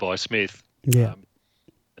covered by Smith. Yeah.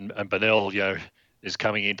 And Bennell, is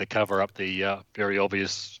coming in to cover up the very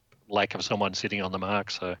obvious lack of someone sitting on the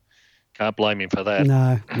mark. So can't blame him for that.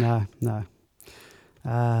 No.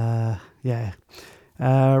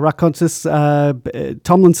 Ruck conscious.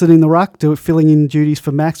 Tomlinson in the ruck, filling in duties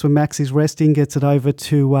for Max when Max is resting. Gets it over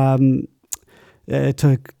to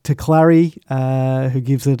Clary, who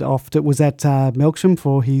gives it off. Was that Melksham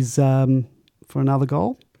for his for another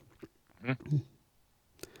goal? Mm-hmm.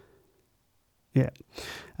 Yeah.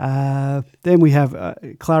 Then we have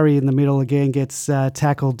Clary in the middle again, gets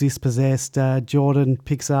tackled, dispossessed. Jordan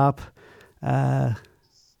picks up. Then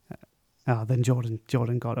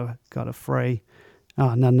Jordan got a free. Oh,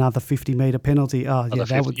 and another 50-metre penalty. Oh,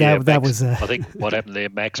 yeah, that was. I think what happened there,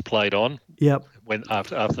 Max played on. Yep. When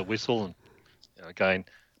after the whistle, and again,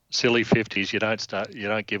 silly 50s. You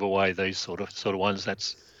don't give away these sort of ones.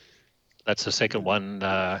 That's the second one.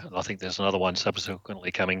 I think there's another one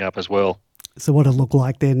subsequently coming up as well. So what it looked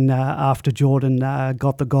like then after Jordan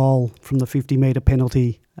got the goal from the 50-metre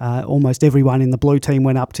penalty, almost everyone in the blue team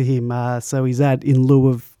went up to him. So he's in lieu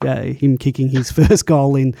of him kicking his first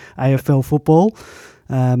goal in AFL football,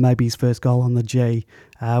 maybe his first goal on the G.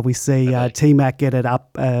 We see T-Mac get it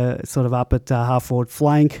up, sort of up at half-forward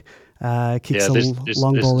flank, kicks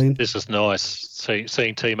long ball in. This is nice,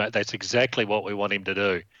 seeing T-Mac. That's exactly what we want him to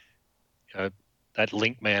do. That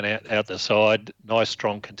link man out the side, nice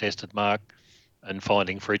strong contested mark, and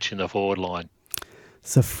finding Fritsch in the forward line.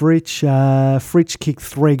 So Fritsch kicked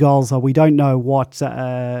 3 goals. We don't know what.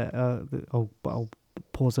 I'll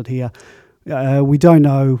pause it here. We don't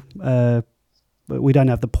know. We don't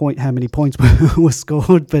have the point. How many points were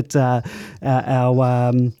scored? But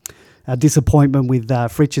our disappointment with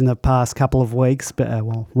Fritsch in the past couple of weeks,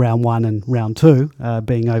 round 1 and round 2,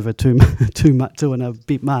 being over two and a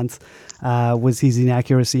bit months, was his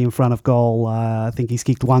inaccuracy in front of goal. I think he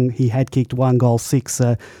had kicked 1 goal 6.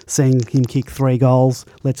 Seeing him kick 3 goals,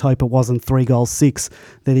 let's hope it wasn't 3 goals 6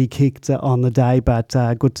 that he kicked on the day. But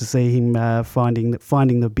good to see him finding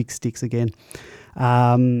the big sticks again.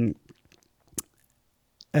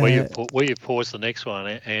 Where you pause the next one,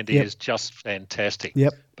 Andy, is just fantastic.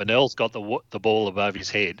 Yep. Bonnell's got the ball above his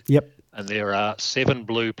head. Yep. And there are 7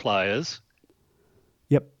 blue players.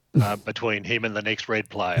 Yep. Between him and the next red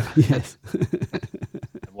player. Yes.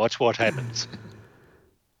 And watch what happens.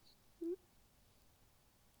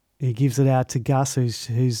 He gives it out to Gus, who's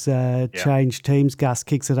changed teams. Gus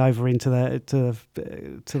kicks it over into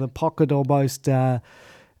the pocket almost to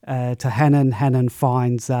Hannon. Hannon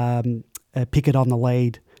finds Pickett on the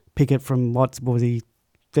lead. Pickett from what was he,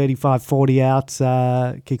 35, 40 out,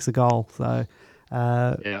 kicks a goal. So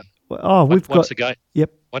once again.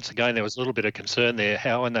 Yep. Once again, there was a little bit of concern there.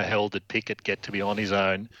 How in the hell did Pickett get to be on his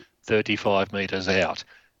own 35 metres out?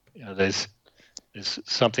 There's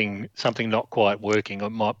something not quite working. It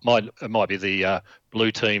might be the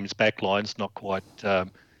blue team's backlines not quite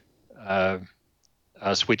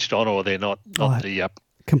switched on, or they're not the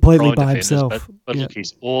completely by himself. But look,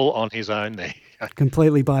 he's all on his own there.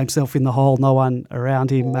 Completely by himself in the hole. No one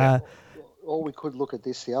around him. Or we could look at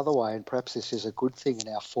this the other way, and perhaps this is a good thing, and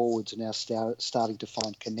our forwards are now starting to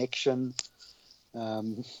find connection.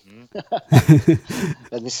 And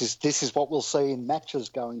this is what we'll see in matches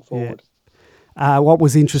going forward. What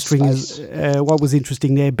was interesting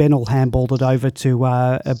there, Bennell handballed it over to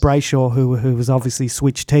Brayshaw, who was obviously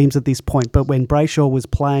switched teams at this point. But when Brayshaw was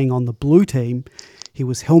playing on the blue team, he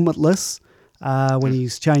was helmetless. When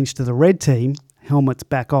he's changed to the red team, helmet's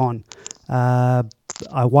back on.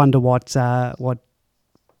 I wonder what the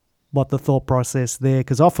thought process there,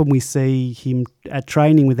 because often we see him at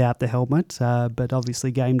training without the helmet, but obviously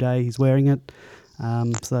game day he's wearing it.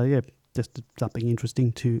 Just something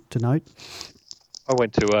interesting to note. I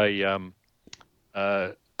went to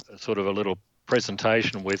a sort of a little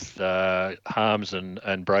presentation with Harms and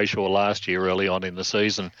Brayshaw last year, early on in the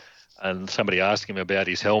season, and somebody asked him about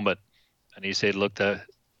his helmet, and he said, look,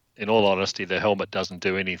 in all honesty, the helmet doesn't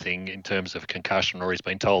do anything in terms of concussion, or he's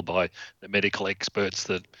been told by the medical experts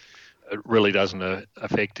that it really doesn't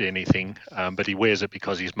affect anything, but he wears it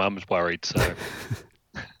because his mum's worried. So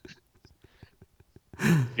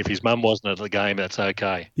if his mum wasn't at the game, that's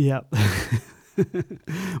okay. Yeah.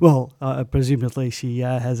 Well, presumably she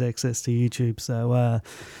has access to YouTube, so...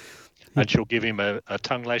 and she'll give him a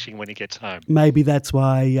tongue lashing when he gets home. Maybe that's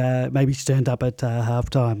why. Maybe she turned up at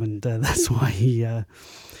halftime, and that's why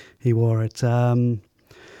he wore it.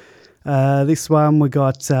 This one we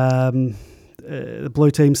got the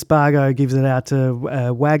blue team. Spargo gives it out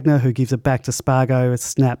to Wagner, who gives it back to Spargo. A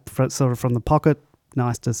snap sort of from the pocket.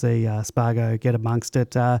 Nice to see Spargo get amongst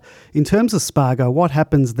it. In terms of Spargo, what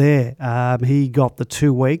happens there? He got the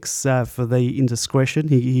 2 weeks for the indiscretion.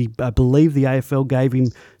 I believe the AFL gave him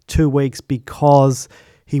 2 weeks because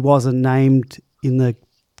he wasn't named in the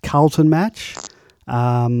Carlton match.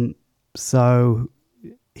 So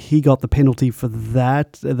he got the penalty for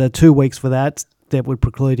that, the 2 weeks for that would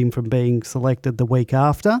preclude him from being selected the week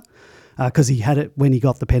after, because he had it when he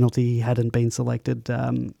got the penalty. He hadn't been selected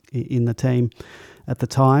in the team at the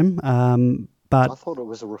time. But I thought it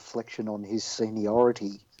was a reflection on his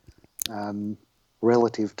seniority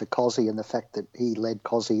relative to Cozzy, and the fact that he led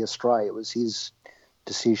Cozzy astray. It was his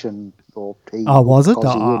decision, or he. Oh, was it?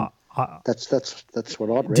 That's what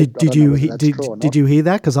I'd read. Did you hear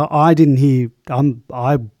that? Because I didn't hear.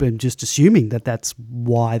 I've been just assuming that's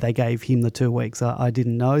why they gave him the 2 weeks. I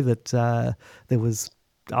didn't know that there was.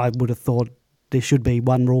 I would have thought there should be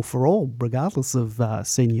one rule for all, regardless of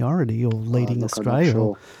seniority or leading astray.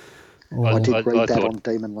 Sure. I did read that on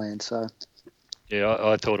Demonland. So Yeah,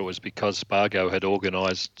 I thought it was because Spargo had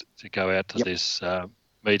organised to go out to this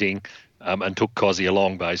meeting and took Cozzy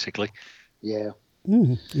along, basically. Yeah.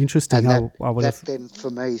 Interesting. And I would that have... then,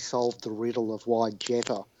 for me, solved the riddle of why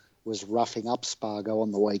Jetta was roughing up Spargo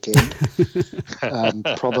on the weekend.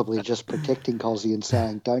 Probably just protecting Cozzy and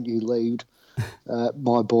saying, don't you lead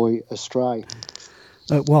my boy astray.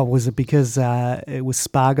 Well, was it because it was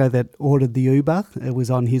Spargo that ordered the Uber? It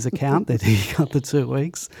was on his account that he got the 2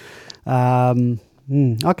 weeks.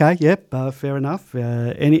 Okay, yep, fair enough.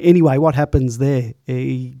 Anyway, what happens there?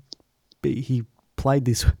 He played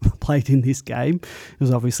in this game. He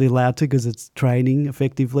was obviously allowed to because it's training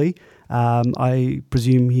effectively. I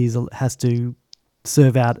presume he has to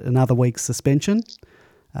serve out another week's suspension.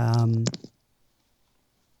 But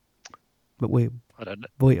I don't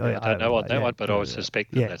know on that one, but I would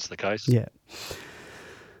suspect that that's the case. Yeah.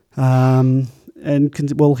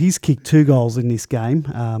 He's kicked 2 goals in this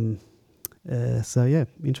game. So yeah,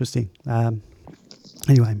 interesting.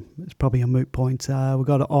 Anyway, it's probably a moot point. We've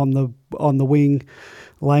got it on the wing.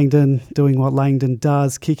 Langdon doing what Langdon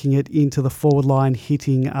does, kicking it into the forward line,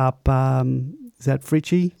 hitting up. Is that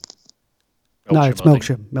Fritchie? No, it's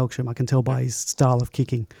Melksham. I can tell by his style of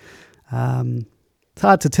kicking. It's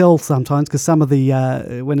hard to tell sometimes because some of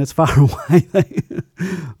the when it's far away, they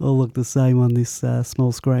all look the same on this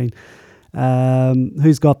small screen.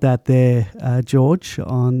 Who's got that there, George?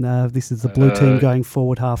 On this is the blue team going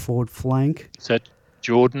forward, half forward flank. Is that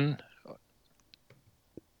Jordan?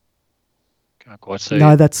 Can't quite see.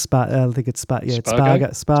 No, that's I think it's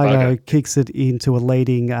Spargo. Spargo kicks it into a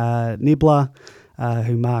leading Nibbler,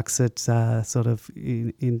 who marks it sort of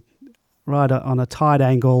in right on a tight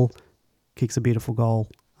angle. Kicks a beautiful goal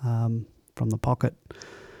from the pocket.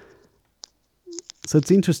 So it's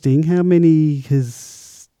interesting. How many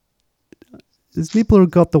has Nibbler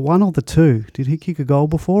got? The 1 or the 2? Did he kick a goal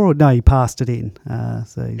before? Or no, he passed it in.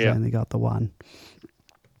 So he's only got the 1.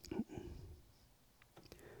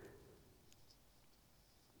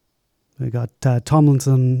 We got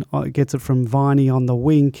Tomlinson gets it from Viney on the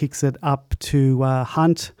wing, kicks it up to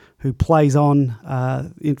Hunt, who plays on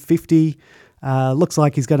in 50. Looks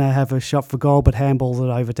like he's going to have a shot for goal, but handballs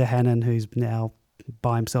it over to Hannon, who's now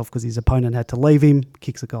by himself because his opponent had to leave him.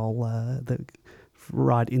 Kicks a goal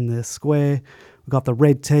right in the square. We've got the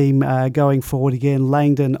red team going forward again.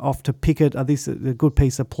 Langdon off to Pickett. This is a good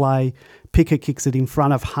piece of play. Pickett kicks it in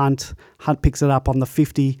front of Hunt. Hunt picks it up on the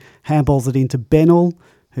 50, handballs it into Bennell,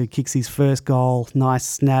 who kicks his first goal. Nice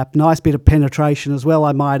snap. Nice bit of penetration as well,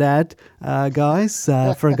 I might add, guys,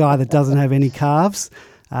 for a guy that doesn't have any calves.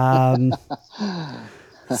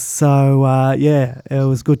 So it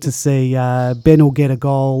was good to see Bennell get a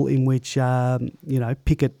goal in which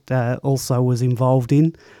Pickett also was involved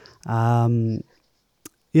in.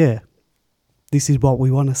 This is what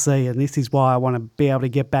we want to see, and this is why I want to be able to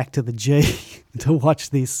get back to the G to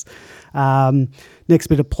watch this. Next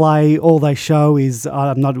bit of play, all they show is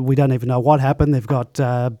we don't even know what happened. They've got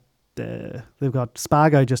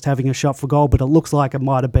Spargo just having a shot for goal, but it looks like it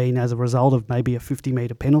might have been as a result of maybe a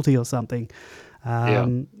 50-metre penalty or something.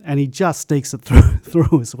 And he just sneaks it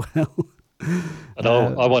through as well. And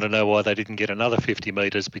I want to know why they didn't get another 50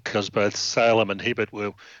 metres, because both Salem and Hibbert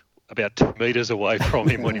were about 2 metres away from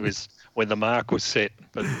him when the mark was set.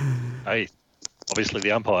 But hey, obviously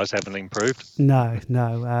the umpires haven't improved. No.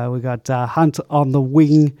 We got Hunt on the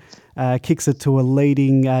wing, kicks it to a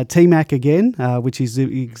leading T-Mac again, which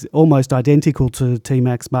is almost identical to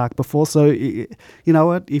T-Mac's mark before. So you know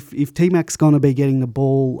what? If T-Mac's going to be getting the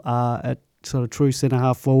ball at sort of true centre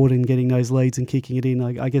half forward and getting those leads and kicking it in,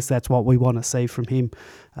 I guess that's what we want to see from him.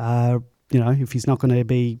 If he's not going to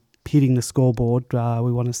be hitting the scoreboard,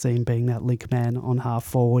 we want to see him being that link man on half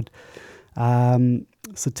forward.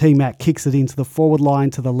 So T-Mac kicks it into the forward line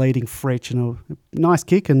to the leading Fretch, and a nice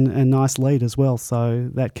kick and nice lead as well. So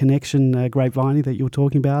that connection, Grapevine, that you were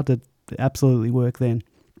talking about, it absolutely worked then.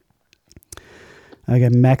 Okay,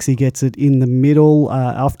 Maxi gets it in the middle,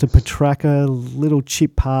 off to Petraka, little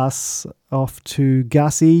chip pass off to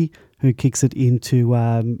Gussie, who kicks it into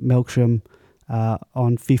Melksham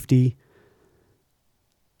on 50.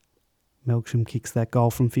 Melksham kicks that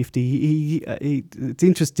goal from 50. It's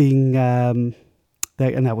interesting, and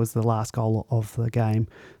that was the last goal of the game.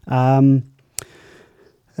 So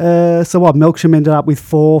what? Melksham ended up with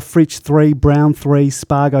 4, Fritsch 3, Brown 3,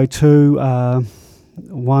 Spargo 2.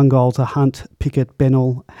 1 goal to Hunt, Pickett,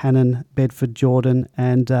 Bennell, Hannon, Bedford, Jordan,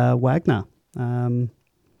 and Wagner.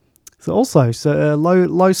 So a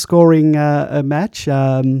low scoring match.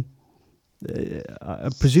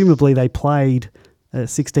 Presumably they played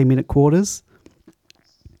 16-minute quarters.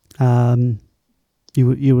 You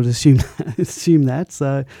would assume that.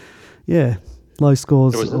 So yeah, low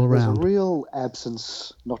scores There was all There's a round. real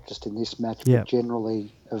absence, not just in this match, Yeah. but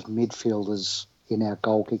generally of midfielders in our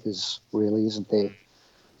goal kickers, really, isn't there?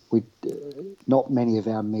 Not many of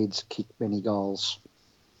our mids kick many goals.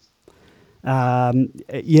 Not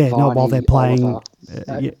while they're Viney, playing. Oliver,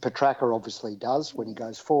 Petrarca obviously does when he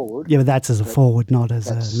goes forward. Yeah, but that's as a forward, not as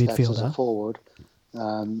a midfielder. That's as a forward.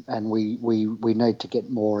 And we need to get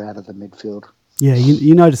more out of the midfield. Yeah,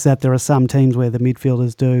 you notice that there are some teams where the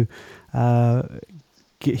midfielders do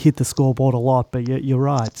hit the scoreboard a lot, but you're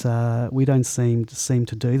right. We don't seem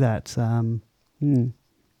to do that.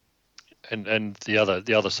 And the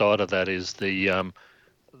other side of that is we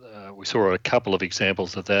saw a couple of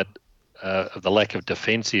examples of that, of the lack of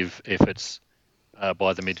defensive efforts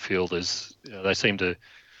by the midfielders. They seem to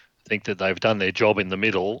think that they've done their job in the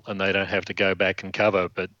middle and they don't have to go back and cover.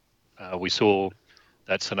 But we saw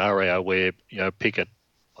that scenario where Pickett,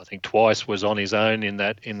 I think twice, was on his own in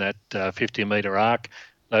that 50-metre arc.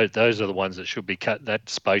 Those are the ones that should be cut. That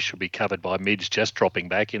space should be covered by mids just dropping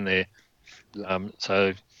back in there.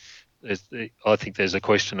 So I think there's a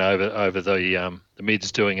question over the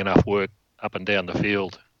mids doing enough work up and down the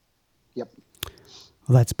field. Yep.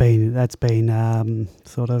 Well, that's been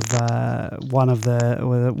sort of one of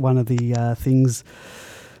the things.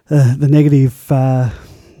 The negative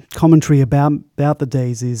commentary about the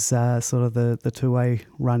D's is sort of the two-way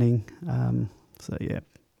running. So yeah,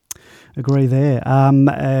 agree there.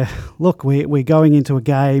 Look, we're going into a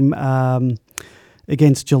game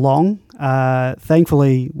against Geelong.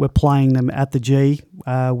 Thankfully, we're playing them at the G.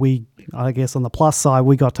 I guess on the plus side,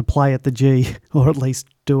 we got to play at the G, or at least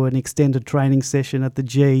do an extended training session at the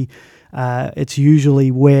G. It's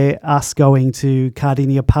usually where us going to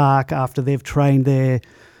Cardinia Park after they've trained there.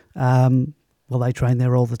 They train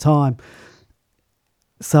there all the time.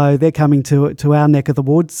 So they're coming to our neck of the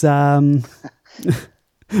woods for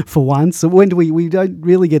once. So when do we don't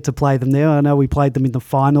really get to play them there. I know we played them in the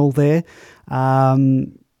final there, but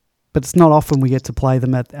it's not often we get to play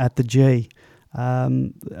them at the G.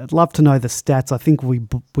 I'd love to know the stats. I think we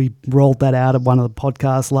rolled that out at one of the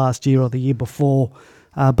podcasts last year or the year before,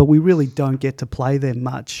 but we really don't get to play them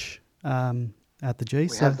much at the G.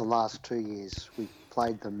 We have the last 2 years. We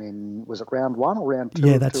played them in, was it round 1 or round 2?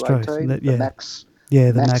 Yeah, that's true. The Max.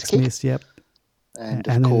 Yeah, the Max Miss. Yep. And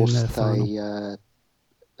of course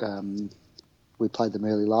we played them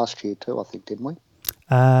early last year too, I think, didn't we?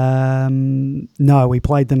 No, we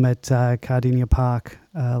played them at Cardinia Park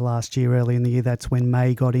last year, early in the year. That's when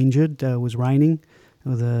May got injured. It was raining. It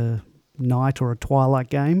was a night or a twilight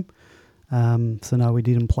game. So no, we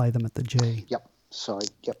didn't play them at the G. Yep. Sorry.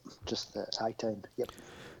 Yep. Just the 18. Yep.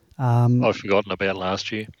 I've forgotten about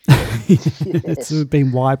last year. It's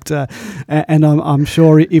been wiped. And I'm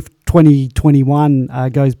sure if 2021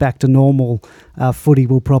 goes back to normal, footy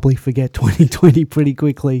will probably forget 2020 pretty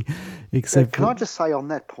quickly. Except can I just say on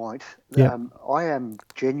that point, I am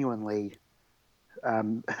genuinely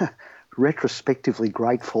retrospectively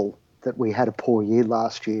grateful that we had a poor year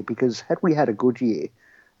last year, because had we had a good year,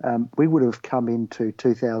 we would have come into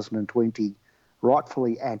 2020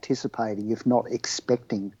 rightfully anticipating, if not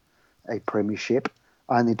expecting, a premiership,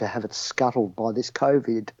 only to have it scuttled by this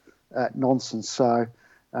COVID nonsense. So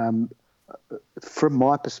from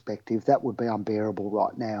my perspective, that would be unbearable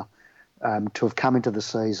right now, to have come into the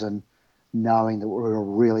season knowing that we were a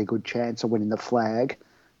really good chance of winning the flag,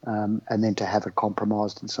 and then to have it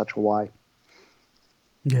compromised in such a way.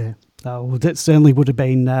 Yeah, well, that certainly would have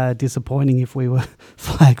been disappointing if we were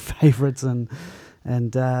flag favourites, and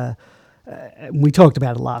we talked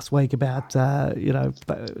about it last week about the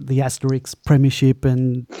Asterix Premiership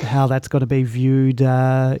and how that's got to be viewed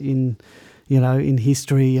in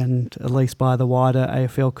history and at least by the wider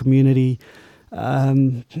AFL community.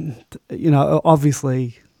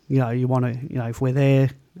 Obviously, you want to, if we're there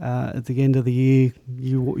at the end of the year,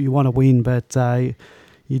 you want to win, but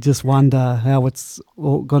you just wonder how it's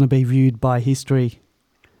all going to be viewed by history.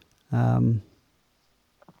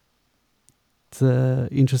 It's an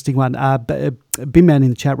interesting one. Binman in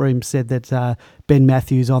the chat room said that Ben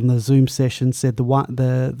Matthews on the Zoom session said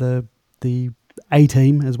the A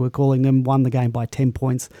team, as we're calling them, won the game by 10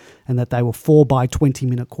 points, and that they were 4 by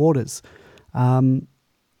 20-minute quarters,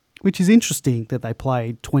 which is interesting that they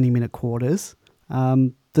played 20-minute quarters.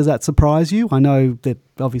 Does that surprise you? I know that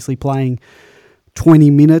obviously playing 20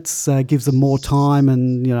 minutes gives them more time,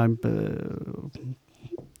 and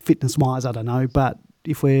fitness-wise, I don't know. But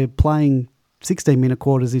if we're playing 16-minute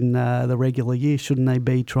quarters in the regular year, shouldn't they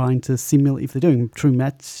be trying to simulate, if they're doing true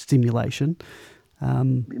match simulation?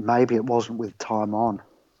 Maybe it wasn't with time on.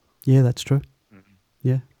 Yeah, that's true. Mm-hmm.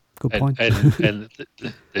 Yeah, good point. And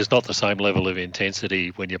there's not the same level of intensity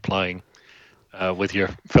when you're playing with your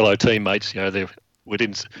fellow teammates. We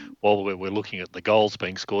didn't, while we were looking at the goals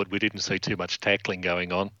being scored, we didn't see too much tackling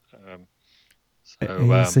going on. Are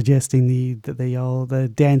you suggesting the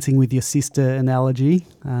dancing with your sister analogy?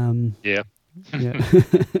 Yeah.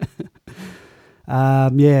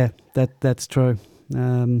 Yeah. That's true.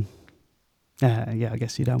 I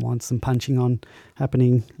guess you don't want some punching on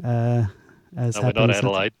happening as no, happens. We're not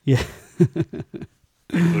Adelaide. Yeah.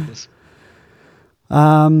 Goodness.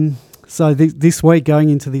 So this week, going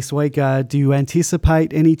into this week, do you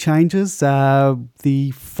anticipate any changes?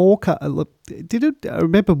 The forecast. I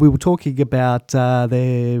remember we were talking about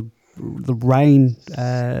the rain.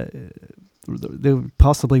 There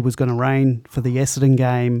possibly was going to rain for the Essendon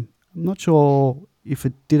game. I'm not sure if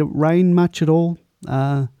it did rain much at all.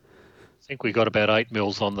 I think we got about 8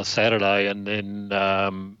 mils on the Saturday, and then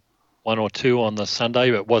 1 or 2 on the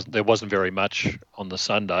Sunday. But there wasn't very much on the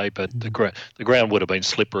Sunday, but the ground would have been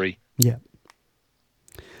slippery. Yeah.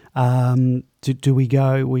 Do we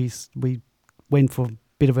go? We went for a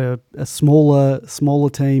bit of a smaller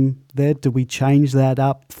team there. Do we change that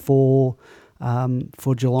up for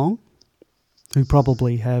Geelong, who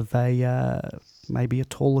probably have maybe a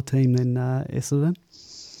taller team than Essendon?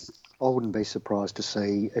 I wouldn't be surprised to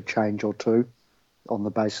see a change or two on the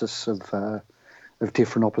basis of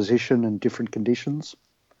different opposition and different conditions.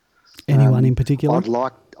 Anyone in particular? I'd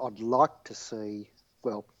like to see.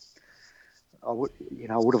 Well, I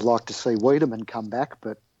would have liked to see Wiedemann come back,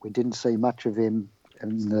 but we didn't see much of him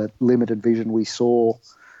in the limited vision we saw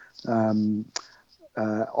of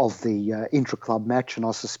the intra-club match, and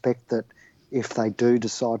I suspect that if they do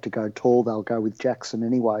decide to go tall, they'll go with Jackson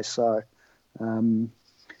anyway. So,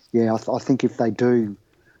 I think if they do,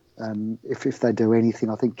 if they do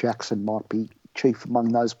anything, I think Jackson might be chief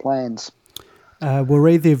among those plans. Were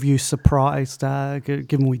either of you surprised,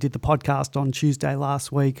 given we did the podcast on Tuesday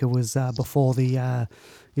last week? It was before the,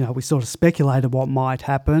 we sort of speculated what might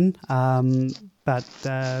happen, but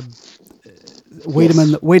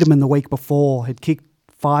Wiedemann the week before had kicked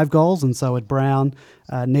 5 goals, and so had Brown.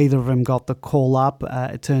 Neither of them got the call up.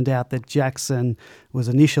 It turned out that Jackson was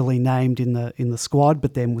initially named in the squad,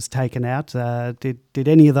 but then was taken out. Did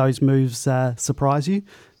any of those moves surprise you,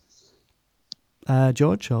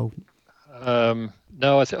 George? Or?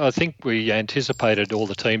 No, I think we anticipated all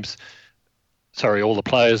the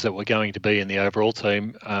players that were going to be in the overall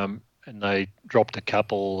team, and they dropped a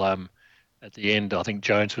couple at the end. I think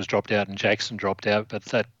Jones was dropped out and Jackson dropped out, but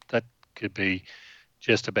that could be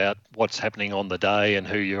just about what's happening on the day and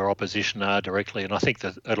who your opposition are directly, and I think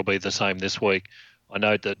that it'll be the same this week. I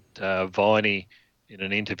note that Viney, in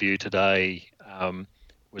an interview today,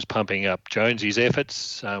 was pumping up Jonesy's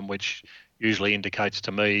efforts, which usually indicates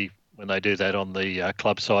to me when they do that on the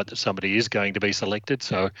club site that somebody is going to be selected.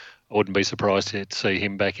 So I wouldn't be surprised to see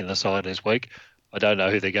him back in the side this week. I don't know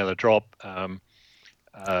who they're going to drop, but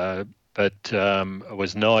it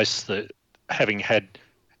was nice that having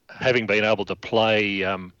been able to play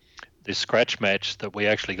this scratch match, that we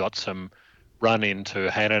actually got some run into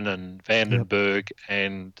Hannon and Vandenberg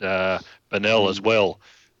and Burnell as well.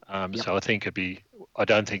 So I think I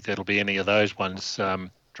don't think there'll be any of those ones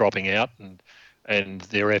dropping out, and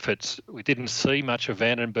their efforts. We didn't see much of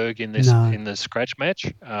Vandenberg in the scratch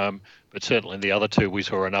match, but certainly in the other two we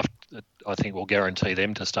saw enough that I think will guarantee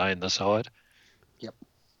them to stay in the side. Yep.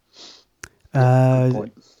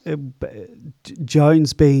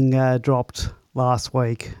 Jones being dropped last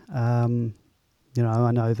week. I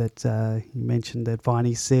know that you mentioned that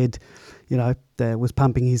Viney said, that was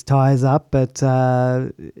pumping his tyres up, but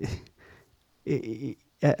have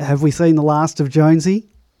we seen the last of Jonesy?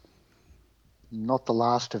 Not the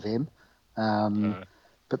last of him.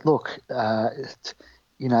 But look,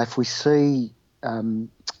 if we see, the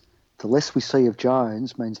less we see of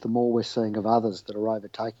Jones means the more we're seeing of others that are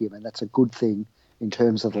overtaking him, and that's a good thing in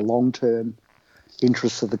terms of the long-term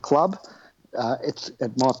interests of the club.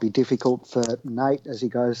 It might be difficult for Nate as he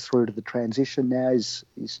goes through to the transition now. He's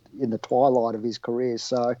in the twilight of his career,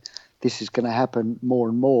 so this is going to happen more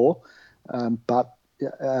and more. But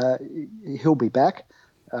he'll be back.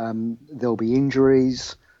 There'll be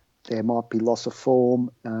injuries. There might be loss of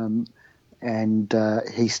form, and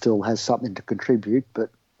he still has something to contribute. But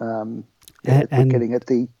we're getting at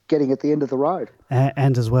the end of the road.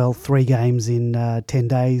 And as well, 3 games in 10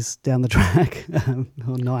 days down the track,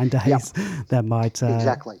 or 9 days. Yep. That might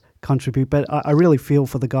exactly contribute. But I really feel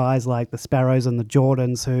for the guys like the Sparrows and the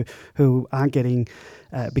Jordans who aren't getting,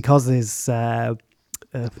 because there's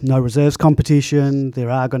no reserves competition. There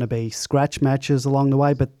are going to be scratch matches along the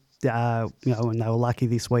way, but and they were lucky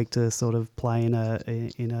this week to sort of play in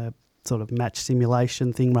a sort of match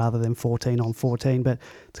simulation thing rather than 14 on 14. But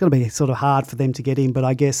it's going to be sort of hard for them to get in. But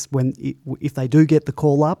I guess if they do get the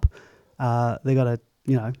call up, they've got to,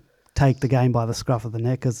 take the game by the scruff of the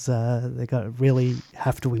neck, because they've got to really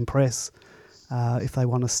have to impress if they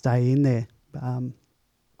want to stay in there,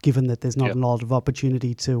 given that there's not a lot of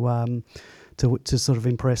opportunity to sort of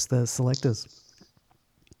impress the selectors.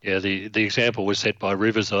 Yeah, the example was set by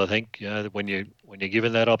Rivers. I think when you're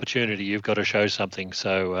given that opportunity, you've got to show something.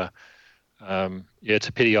 So it's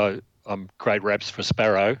a pity. I'm great raps for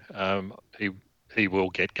Sparrow. He will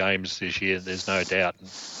get games this year. There's no doubt, and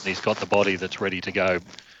he's got the body that's ready to go.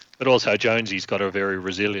 But also Jonesy's got a very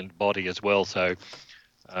resilient body as well. So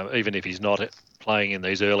even if he's not playing in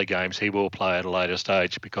these early games, he will play at a later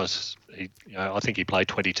stage, because I think he played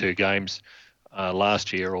 22 games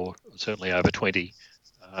last year, or certainly over 20.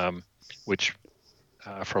 Which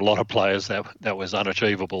for a lot of players that was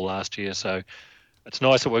unachievable last year. So it's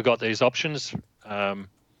nice that we've got these options. I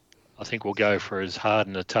think we'll go for as hard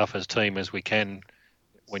and as tough a team as we can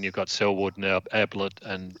when you've got Selwood and Ablett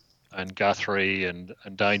and Guthrie and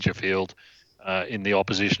Dangerfield in the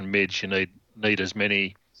opposition mids. You need as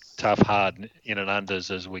many tough, hard in and unders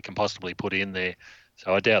as we can possibly put in there.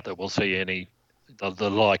 So I doubt that we'll see the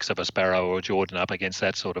likes of a Sparrow or Jordan up against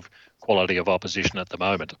that sort of quality of opposition at the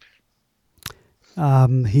moment.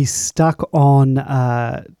 He's stuck on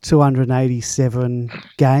 287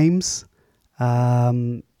 games.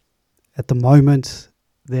 At the moment,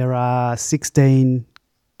 there are 16,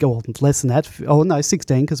 less than that.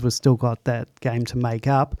 16, because we've still got that game to make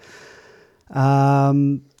up.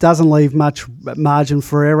 Doesn't leave much margin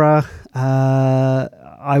for error.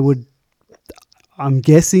 I'm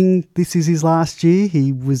guessing this is his last year.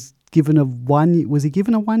 He was given a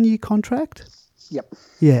 1 year contract? Yep.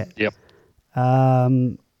 Yeah. Yep.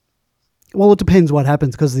 Well, it depends what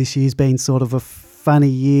happens, because this year's been sort of a funny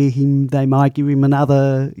year. They might give him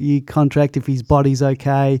another year contract if his body's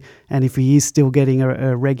okay, and if he is still getting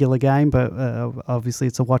a regular game. But obviously,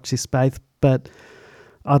 it's a watch this space. But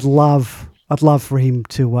I'd love for him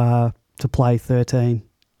to play 13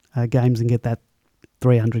 games and get that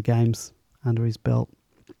 300 games under his belt.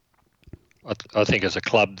 I think as a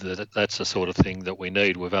club that's the sort of thing that we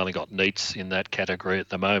need. We've only got Neitz in that category at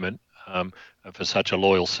the moment, for such a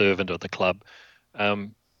loyal servant of the club. I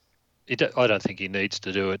don't think he needs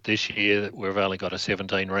to do it this year. We've only got a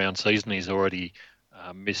 17-round season. He's already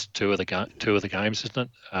missed two of the games, isn't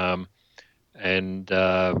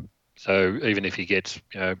it? So even if he gets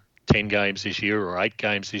 10 games this year or 8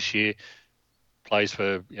 games this year, plays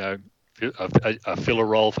for a filler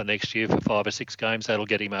role for next year for 5 or 6 games, that'll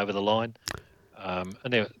get him over the line.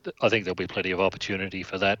 And I think there'll be plenty of opportunity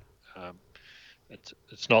for that.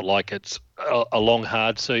 It's not like it's a long,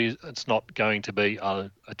 hard season. It's not going to be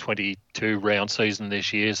a 22-round season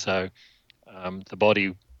this year, so the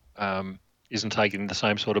body isn't taking the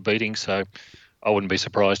same sort of beating. So I wouldn't be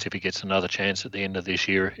surprised if he gets another chance at the end of this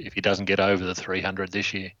year if he doesn't get over the 300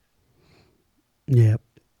 this year. Yeah.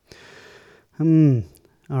 All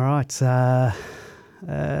right.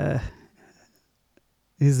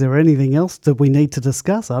 Is there anything else that we need to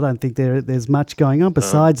discuss? I don't think there's much going on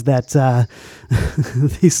besides that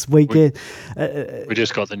this weekend. We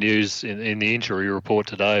just got the news in the injury report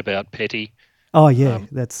today about Petty. Oh, yeah.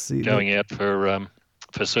 That's going out for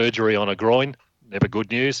surgery on a groin. Never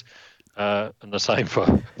good news. And the same for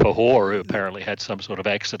Hoare, who apparently had some sort of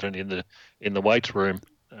accident in the weights room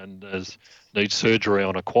and needs surgery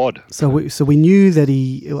on a quad. So we knew that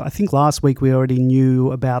I think last week we already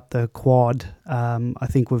knew about the quad. I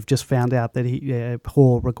think we've just found out that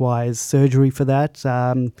Hoare requires surgery for that.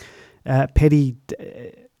 Petty,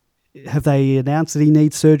 have they announced that he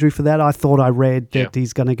needs surgery for that? I thought I read that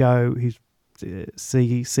he's going to go. He's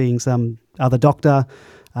seeing some other doctor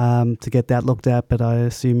to get that looked at, but I'm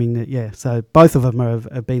assuming that So both of them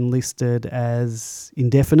have been listed as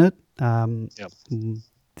indefinite.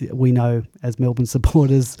 We know as Melbourne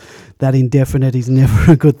supporters that indefinite is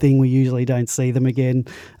never a good thing. We usually don't see them again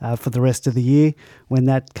for the rest of the year when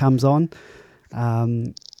that comes on.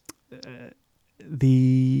 I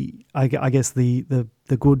guess the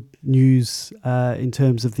good news in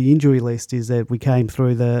terms of the injury list is that we came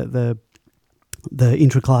through the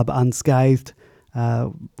intra-club unscathed,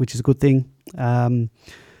 which is a good thing. And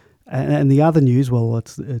the other news, well,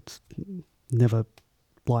 it's never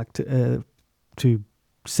like to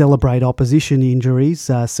celebrate opposition injuries,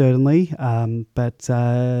 certainly. But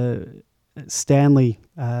Stanley,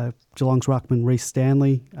 Geelong's ruckman Reece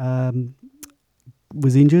Stanley,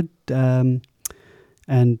 was injured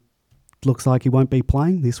and looks like he won't be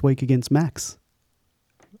playing this week against Max.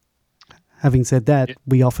 Having said that,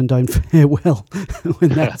 we often don't fare well when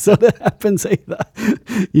that sort of happens either.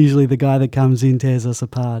 Usually the guy that comes in tears us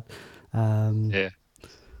apart. Yeah.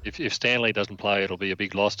 If Stanley doesn't play, it'll be a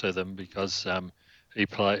big loss to them because he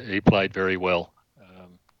played very well.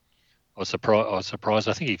 I was surprised.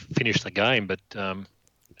 I think he finished the game, but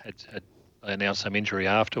had announced some injury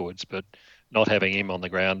afterwards. But not having him on the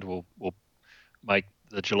ground will make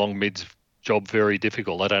the Geelong mids job very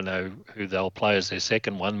difficult. I don't know who they'll play as their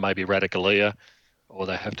second one. Maybe Radicalea, or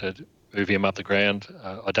they have to move him up the ground.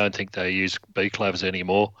 I don't think they use B-Clavers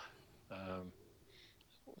anymore.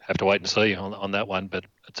 Have to wait and see on that one, but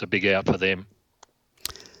it's a big out for them.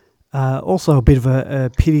 Also, a bit of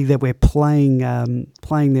a pity that we're playing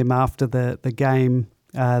them after the game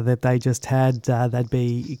that they just had. They'd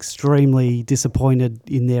be extremely disappointed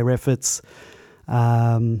in their efforts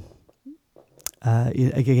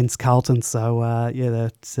against Carlton. So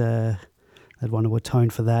they'd want to atone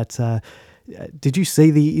for that. Did you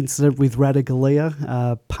see the incident with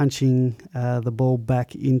Radicalea punching the ball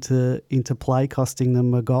back into play, costing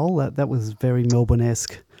them a goal? That was very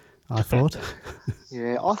Melbourne-esque, I thought.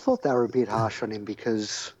 Yeah, I thought they were a bit harsh on him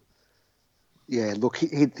because, look,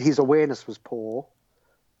 his awareness was poor,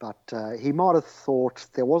 but he might have thought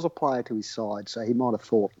there was a player to his side, so he might have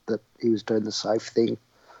thought that he was doing the safe thing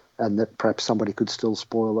and that perhaps somebody could still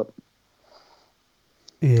spoil it.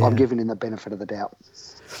 Yeah. I'm giving him the benefit of the doubt.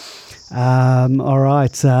 All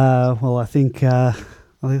right. Well, I think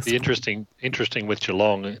it'd be interesting with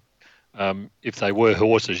Geelong. If they were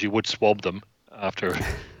horses, you would swab them after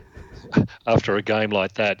a game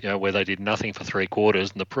like that. Where they did nothing for 3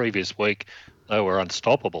 quarters, and the previous week they were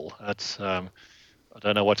unstoppable. That's I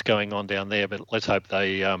don't know what's going on down there, but let's hope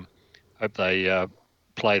they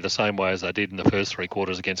play the same way as they did in the first 3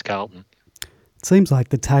 quarters against Carlton. It seems like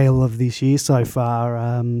the tale of this year so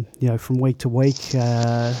far, from week to week,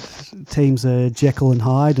 teams are Jekyll and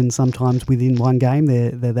Hyde, and sometimes within one game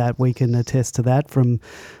they're that. We can attest to that from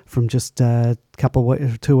just 2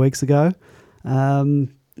 weeks ago.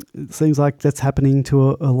 It seems like that's happening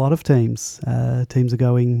to a lot of teams. Teams are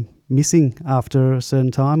going missing after a certain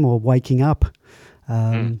time or waking up.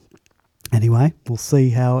 Anyway, we'll see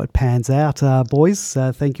how it pans out. Boys,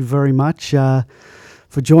 thank you very much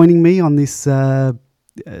for joining me on this sort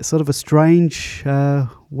of a strange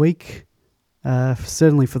week,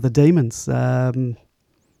 certainly for the Demons.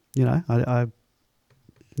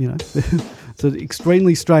 It's an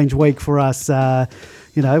extremely strange week for us.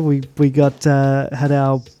 We got had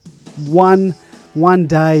our one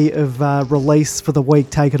day of release for the week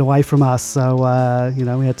taken away from us, so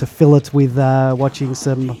we had to fill it with watching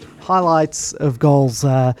some highlights of goals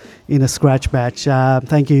in a scratch match.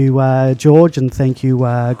 Thank you, George, and thank you,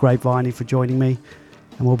 Grapeviney, for joining me.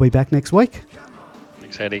 And we'll be back next week.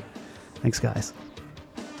 Thanks, Eddie. Thanks, guys.